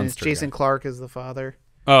 Yeah. Or the and monster Jason guy. Clarke is the father.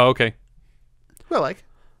 Oh, okay. Who I like.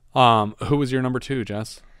 Who was your number 2,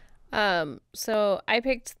 Jess? So I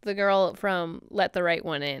picked the girl from Let the Right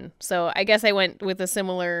One In. So I guess I went with a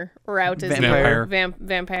similar route as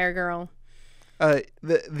vampire girl.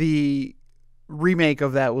 The remake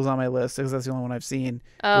of that was on my list because that's the only one I've seen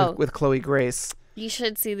with Chloe Grace. You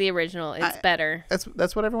should see the original. It's better.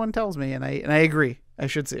 That's what everyone tells me, and I agree. I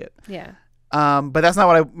should see it. Yeah. But that's not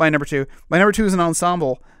what my number 2. My number 2 is an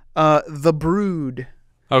ensemble. The Brood.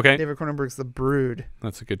 Okay. David Cronenberg's The Brood.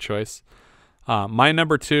 That's a good choice. My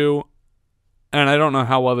number 2, and I don't know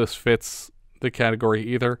how well this fits the category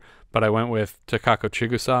either, but I went with Takako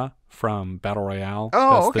Chigusa from Battle Royale.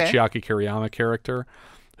 Oh, That's the Chiaki Kiriyama character,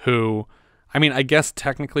 who, I mean, I guess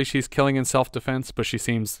technically she's killing in self-defense, but she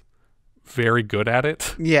seems very good at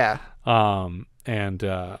it. Yeah. And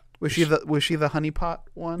was she the honeypot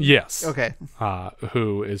one? Yes. Okay.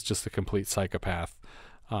 Who is just a complete psychopath.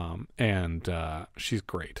 And she's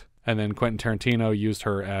great. And then Quentin Tarantino used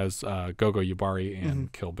her as Gogo Yubari in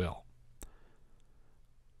Kill Bill.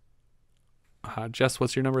 Jess,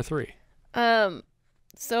 what's your number 3?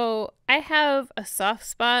 So I have a soft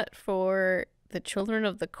spot for the Children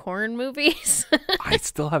of the Corn movies. I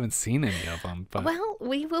still haven't seen any of them. But well,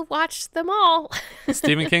 we will watch them all.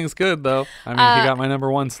 Stephen King's good, though. I mean, he got my number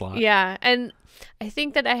 1 slot. Yeah, and I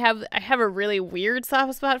think that I have a really weird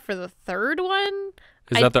soft spot for the third one.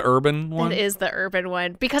 Is that the urban one? That is the urban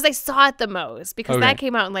one because I saw it the most because that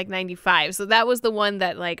came out in like 95. So that was the one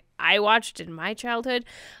that like I watched in my childhood.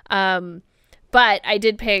 But I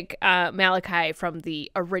did pick Malachi from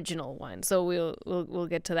the original one, so we'll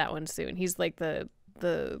get to that one soon. He's like the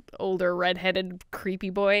older redheaded creepy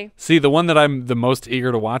boy. See, the one that I'm the most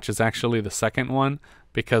eager to watch is actually the second one,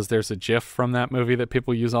 because there's a GIF from that movie that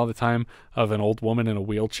people use all the time of an old woman in a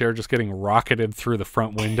wheelchair just getting rocketed through the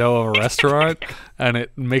front window of a restaurant, and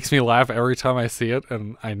it makes me laugh every time I see it,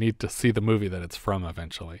 and I need to see the movie that it's from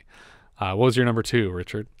eventually. What was your number 2,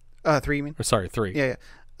 Richard? 3, you mean? Or, sorry, 3. Yeah.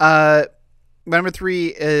 My number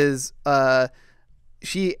 3 is I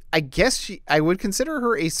would consider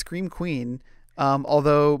her a scream queen.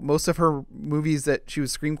 Although most of her movies that she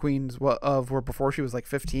was scream queens of were before she was like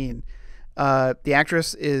 15. The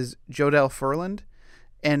actress is Jodelle Ferland,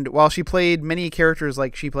 and while she played many characters,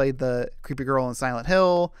 like she played the creepy girl in Silent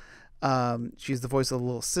Hill, she's the voice of the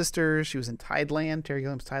Little Sisters. She was in Tideland, Terry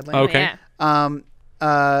Gilliam's Tideland. Okay.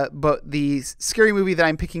 But the scary movie that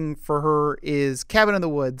I'm picking for her is Cabin in the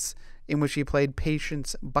Woods, in which she played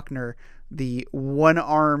Patience Buckner, the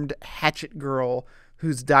one-armed hatchet girl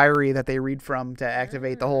whose diary that they read from to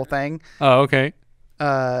activate the whole thing. Oh, okay.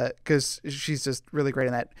 Because she's just really great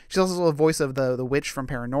in that. She's also the voice of the witch from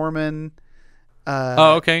Paranorman.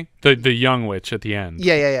 Okay. The young witch at the end.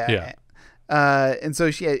 Yeah. And so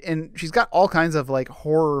she's got all kinds of like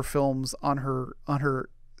horror films on her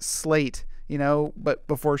slate, but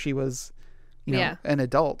before she was, an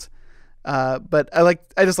adult. But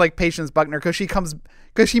I just like Patience Buckner because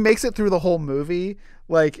she makes it through the whole movie.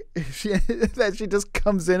 Like she just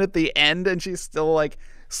comes in at the end and she's still like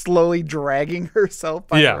slowly dragging herself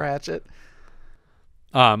by the ratchet.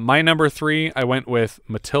 My number 3, I went with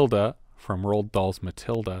Matilda from Roald Dahl's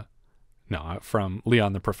Matilda. No, from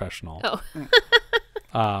Leon the Professional.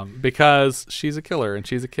 Oh. Because she's a killer and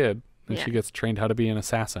she's a kid and she gets trained how to be an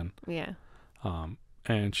assassin. Yeah.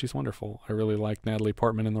 And she's wonderful. I really like Natalie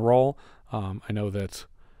Portman in the role. I know that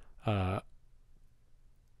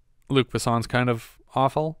Luc Besson's kind of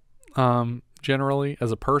awful generally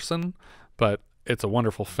as a person, but it's a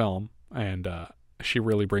wonderful film, and she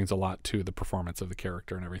really brings a lot to the performance of the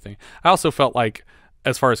character and everything. I also felt like,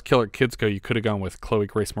 as far as killer kids go, you could have gone with Chloe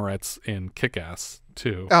Grace Moretz in Kick-Ass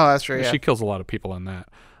too. Oh, that's true. She kills a lot of people in that,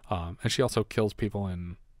 and she also kills people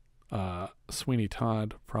in Sweeney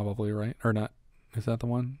Todd, probably, right? Or not? Is that the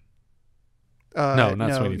one? No,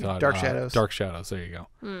 not Sweeney Todd. Dark Shadows. Dark Shadows. There you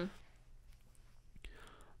go.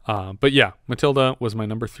 But yeah, Matilda was my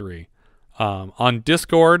number 3. On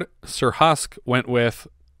Discord, Sir Husk went with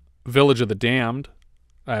Village of the Damned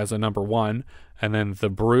as a number 1, and then The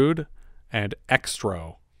Brood and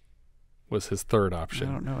Extro was his third option.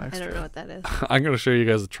 I don't know Extro. I don't know what that is. I'm going to show you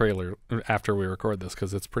guys a trailer after we record this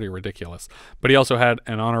because it's pretty ridiculous. But he also had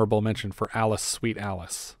an honorable mention for Alice, Sweet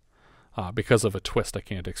Alice, because of a twist. I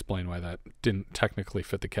can't explain why that didn't technically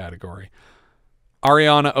fit the category.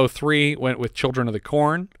 Ariana03 went with Children of the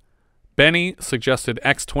Corn. Benny suggested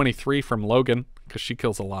X-23 from Logan because she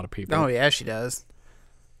kills a lot of people. Oh, yeah, she does.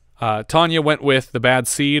 Tanya went with The Bad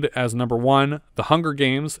Seed as number 1, The Hunger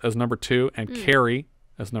Games as number 2, and Carrie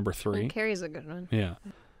as number 3. Carrie's a good one. Yeah.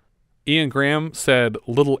 Ian Graham said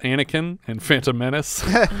Little Anakin and Phantom Menace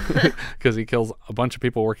because he kills a bunch of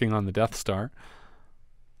people working on the Death Star.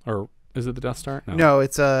 Or is it the Death Star? No,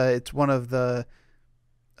 it's one of the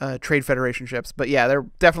Trade Federation ships. But yeah, there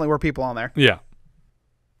definitely were people on there. Yeah.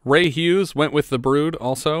 Ray Hughes went with The Brood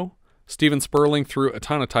also. Steven Sperling threw a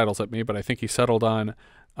ton of titles at me, but I think he settled on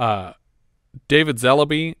David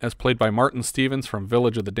Zellaby, as played by Martin Stevens from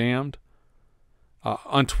Village of the Damned.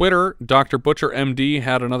 On Twitter, Dr. Butcher MD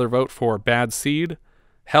had another vote for Bad Seed.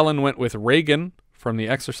 Helen went with Reagan from The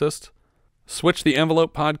Exorcist. Switch the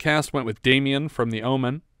Envelope podcast went with Damien from The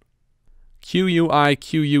Omen.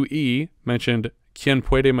 QUIQUE mentioned Quien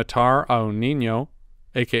Puede Matar a un Niño,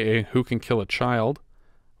 a.k.a. Who Can Kill a Child.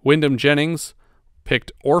 Wyndham Jennings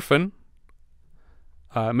picked Orphan.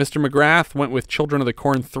 Mr. McGrath went with Children of the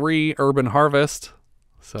Corn 3, Urban Harvest.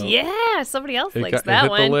 So yeah, somebody else likes it that hit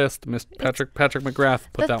one. The list. Patrick McGrath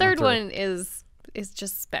put that one through. The third one is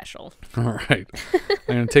just special. All right. I'm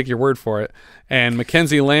going to take your word for it. And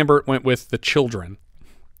Mackenzie Lambert went with The Children.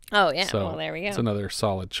 Oh, yeah. So well, there we go. It's another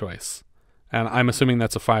solid choice. And I'm assuming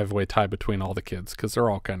that's a 5-way tie between all the kids because they're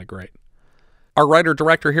all kind of great. Our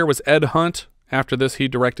writer-director here was Ed Hunt. After this, he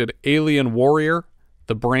directed Alien Warrior,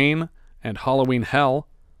 The Brain, and Halloween Hell.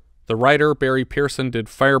 The writer, Barry Pearson, did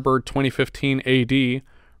Firebird 2015 AD,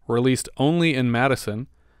 released only in Madison.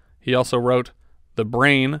 He also wrote The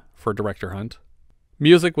Brain for Director Hunt.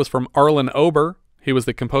 Music was from Arlen Ober. He was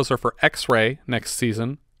the composer for X-Ray Next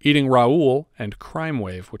Season, Eating Raoul, and Crime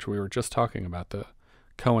Wave, which we were just talking about, the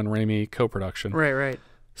Cohen-Raimi co-production. Right.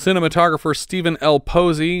 Cinematographer Stephen L.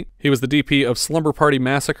 Posey. He was the DP of Slumber Party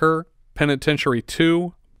Massacre, Penitentiary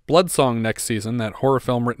 2, Bloodsong next season, that horror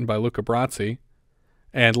film written by Luca Brasi,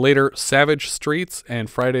 and later Savage Streets and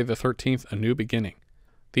Friday the 13th, A New Beginning.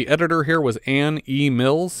 The editor here was Anne E.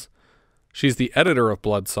 Mills. She's the editor of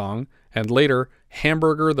Bloodsong, and later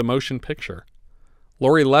Hamburger the Motion Picture.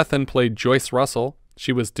 Lori Lethin played Joyce Russel.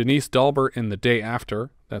 She was Denise Dalbert in The Day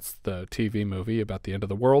After. That's the TV movie about the end of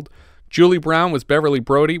the world. Julie Brown was Beverly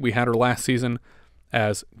Brody. We had her last season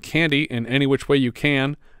as Candy in Any Which Way You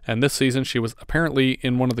Can, and this season she was apparently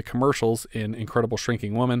in one of the commercials in Incredible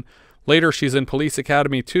Shrinking Woman. Later she's in Police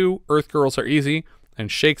Academy 2, Earth Girls Are Easy, and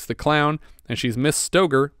Shakes the Clown, and she's Miss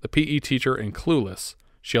Stoger, the PE teacher in Clueless.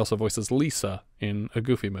 She also voices Lisa in a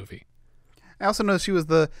Goofy movie. I also know she was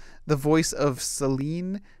the voice of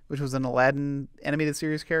Celine, which was an Aladdin animated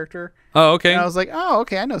series character. Oh, okay. And I was like, oh,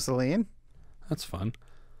 okay, I know Celine. That's fun.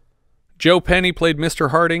 Joe Penny played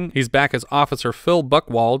Mr. Harding. He's back as Officer Phil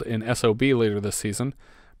Buchwald in SOB later this season.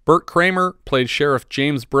 Bert Kramer played Sheriff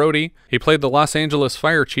James Brody. He played the Los Angeles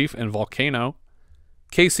Fire Chief in Volcano.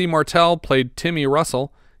 K.C. Martel played Timmy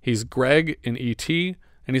Russell. He's Greg in E.T.,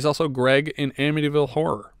 and he's also Greg in Amityville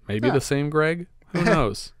Horror. Maybe the same Greg? Who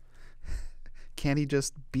knows? Can't he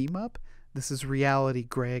just beam up? This is reality,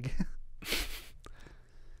 Greg.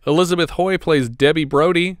 Elizabeth Hoy plays Debbie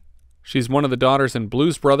Brody. She's one of the daughters in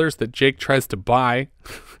Blues Brothers that Jake tries to buy.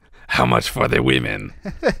 How much for the women?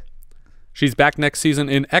 She's back next season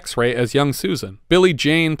in X-Ray as young Susan. Billy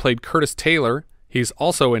Jayne played Curtis Taylor. He's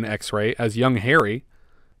also in X-Ray as young Harry.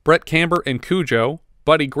 Brett Camber in Cujo.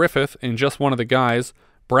 Buddy Griffith in Just One of the Guys.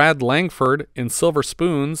 Brad Langford in Silver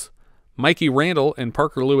Spoons. Mikey Randall in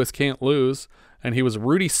Parker Lewis Can't Lose. And he was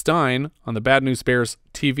Rudy Stein on the Bad News Bears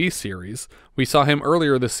TV series. We saw him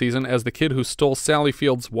earlier this season as the kid who stole Sally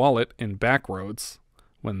Field's wallet in Backroads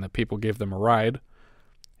when the people gave them a ride.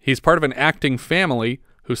 He's part of an acting family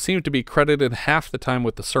who seem to be credited half the time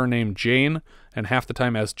with the surname Jayne and half the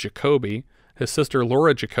time as Jacoby. His sister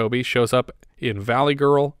Laura Jacoby shows up in Valley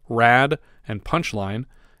Girl, Rad, and Punchline.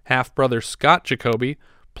 Half-brother Scott Jacoby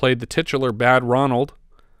played the titular Bad Ronald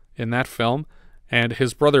in that film, and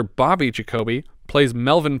his brother Bobby Jacoby plays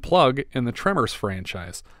Melvin Plug in the Tremors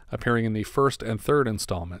franchise, appearing in the first and third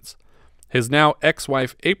installments. His now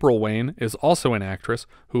ex-wife April Wayne is also an actress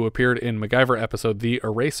who appeared in MacGyver episode The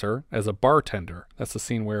Eraser as a bartender. That's the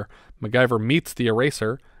scene where MacGyver meets the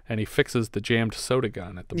Eraser and he fixes the jammed soda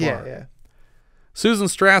gun at the bar. Yeah. Susan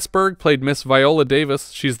Strasberg played Miss Viola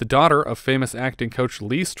Davis. She's the daughter of famous acting coach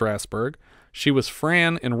Lee Strasberg. She was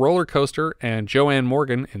Fran in Roller Coaster and Joanne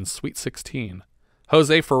Morgan in Sweet 16.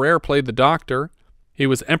 José Ferrer played the Doctor. He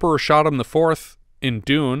was Emperor Shaddam IV in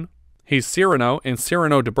Dune. He's Cyrano in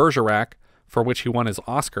Cyrano de Bergerac, for which he won his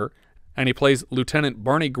Oscar. And he plays Lieutenant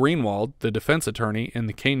Barney Greenwald, the defense attorney in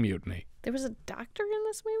the Caine Mutiny. There was a doctor in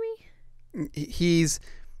this movie?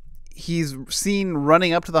 He's seen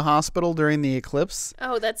running up to the hospital during the eclipse.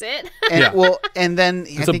 Oh, that's it? And, yeah. Well, and then...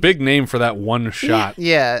 It's a big name for that one shot.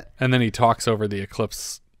 Yeah. And then he talks over the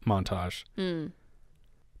eclipse montage. Mm.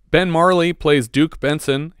 Ben Marley plays Duke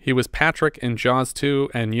Benson. He was Patrick in Jaws 2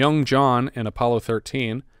 and young John in Apollo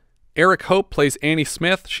 13. Eric Hope plays Annie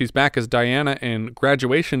Smith. She's back as Diana in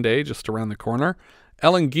Graduation Day, just around the corner.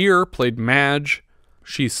 Ellen Geer played Madge.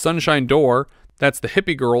 She's Sunshine Door. That's the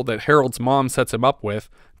hippie girl that Harold's mom sets him up with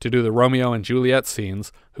to do the Romeo and Juliet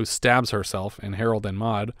scenes, who stabs herself in Harold and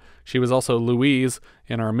Maude. She was also Louise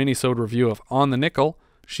in our mini-sode review of On the Nickel.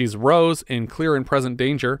 She's Rose in Clear and Present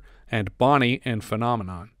Danger, and Bonnie in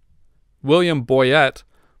Phenomenon. William Boyette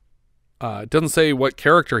doesn't say what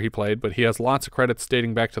character he played, but he has lots of credits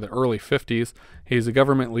dating back to the early 50s. He's a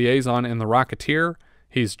government liaison in The Rocketeer.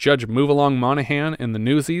 He's Judge Move-Along Monahan in The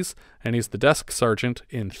Newsies, and he's the desk sergeant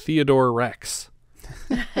in Theodore Rex.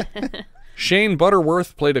 Shane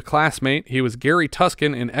Butterworth played a classmate. He was Gary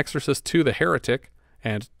Tuskin in Exorcist II: The Heretic,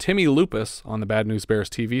 and Timmy Lupus on the Bad News Bears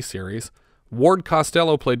TV series. Ward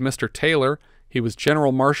Costello played Mr. Taylor. He was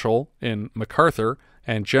General Marshall in MacArthur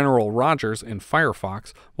and General Rogers in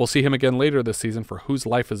Firefox. We'll see him again later this season for Whose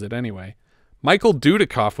Life Is It Anyway? Michael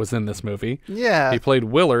Dudikoff was in this movie. Yeah. He played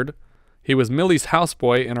Willard. He was Millie's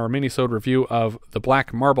houseboy in our mini-sode review of The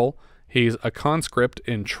Black Marble. He's a conscript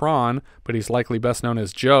in Tron, but he's likely best known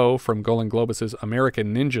as Joe from Golan Globus's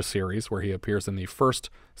American Ninja series, where he appears in the first,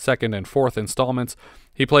 second, and fourth installments.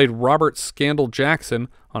 He played Robert Scandal Jackson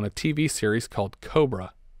on a TV series called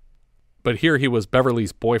Cobra. But here he was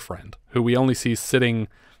Beverly's boyfriend, who we only see sitting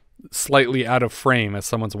slightly out of frame as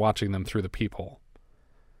someone's watching them through the peephole.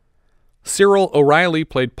 Cyril O'Reilly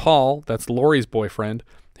played Paul, that's Laurie's boyfriend.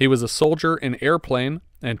 He was a soldier in Airplane,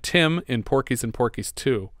 and Tim in Porky's and Porky's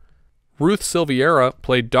 2. Ruth Silviera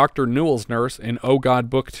played Dr. Newell's nurse in Oh God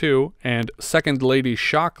Book 2 and Second Lady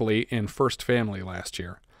Shockley in First Family last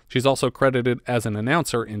year. She's also credited as an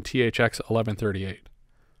announcer in THX 1138.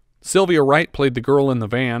 Sylvia Wright played the girl in the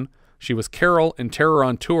van. She was Carol in Terror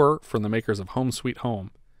on Tour from the makers of Home Sweet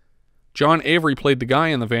Home. John Avery played the guy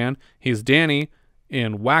in the van. He's Danny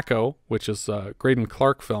in Wacko, which is a Graydon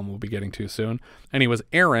Clark film we'll be getting to soon. And he was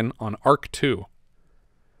Aaron on Arc 2.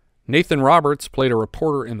 Nathan Roberts played a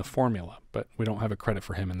reporter in The Formula, but we don't have a credit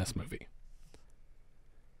for him in this movie.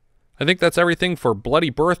 I think that's everything for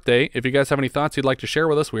Bloody Birthday. If you guys have any thoughts you'd like to share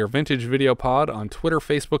with us, we are Vintage Video Pod on Twitter,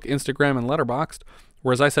 Facebook, Instagram, and Letterboxd.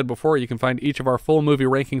 Where, as I said before, you can find each of our full movie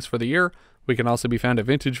rankings for the year. We can also be found at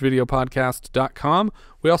vintagevideopodcast.com.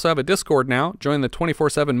 We also have a Discord now. Join the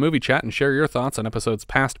 24/7 movie chat and share your thoughts on episodes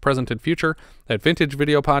past, present, and future at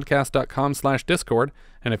vintagevideopodcast.com/discord.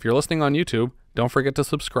 And if you're listening on YouTube, don't forget to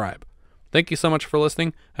subscribe. Thank you so much for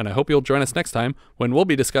listening, and I hope you'll join us next time when we'll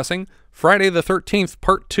be discussing Friday the 13th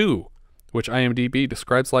Part 2, which IMDb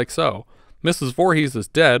describes like so. Mrs. Voorhees is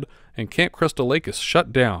dead, and Camp Crystal Lake is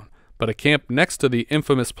shut down, but a camp next to the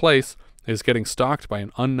infamous place is getting stalked by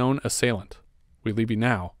an unknown assailant. We leave you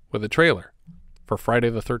now with a trailer for Friday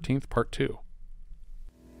the 13th Part 2.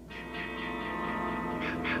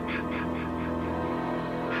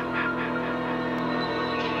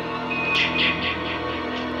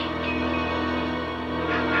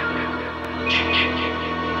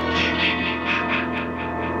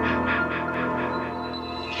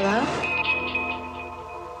 Hello?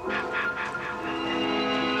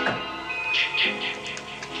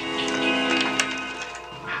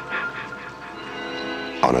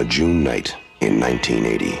 On a June night in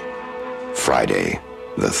 1980, Friday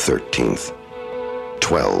the 13th,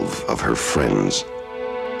 12 of her friends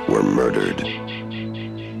were murdered.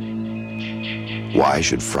 Why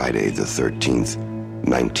should Friday the 13th,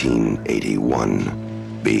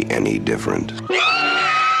 1981 be any different?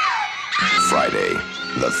 Friday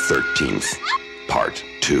the 13th, Part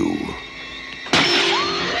 2.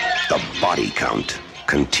 The body count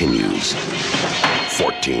continues.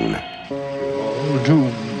 14. All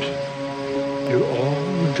doomed. You're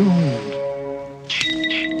all doomed.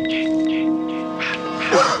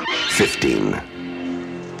 15.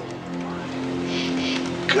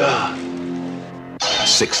 God.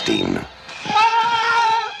 16.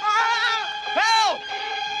 Help!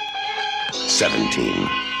 17.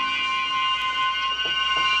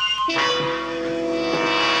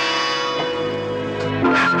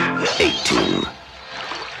 18.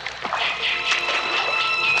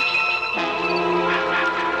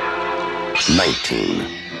 19.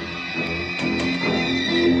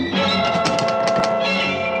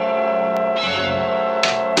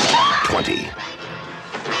 20.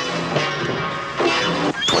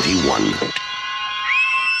 21.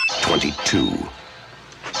 22.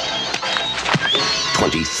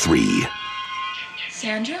 23.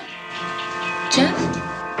 Sandra? Jeff?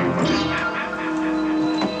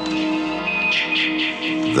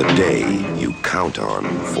 The day you count on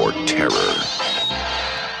for terror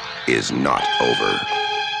is not over.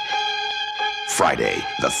 Friday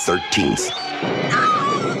the 13th,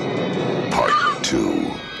 Part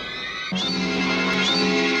 2.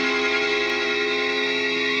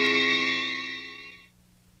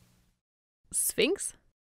 Sphinx?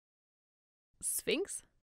 Sphinx?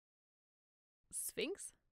 Sphinx?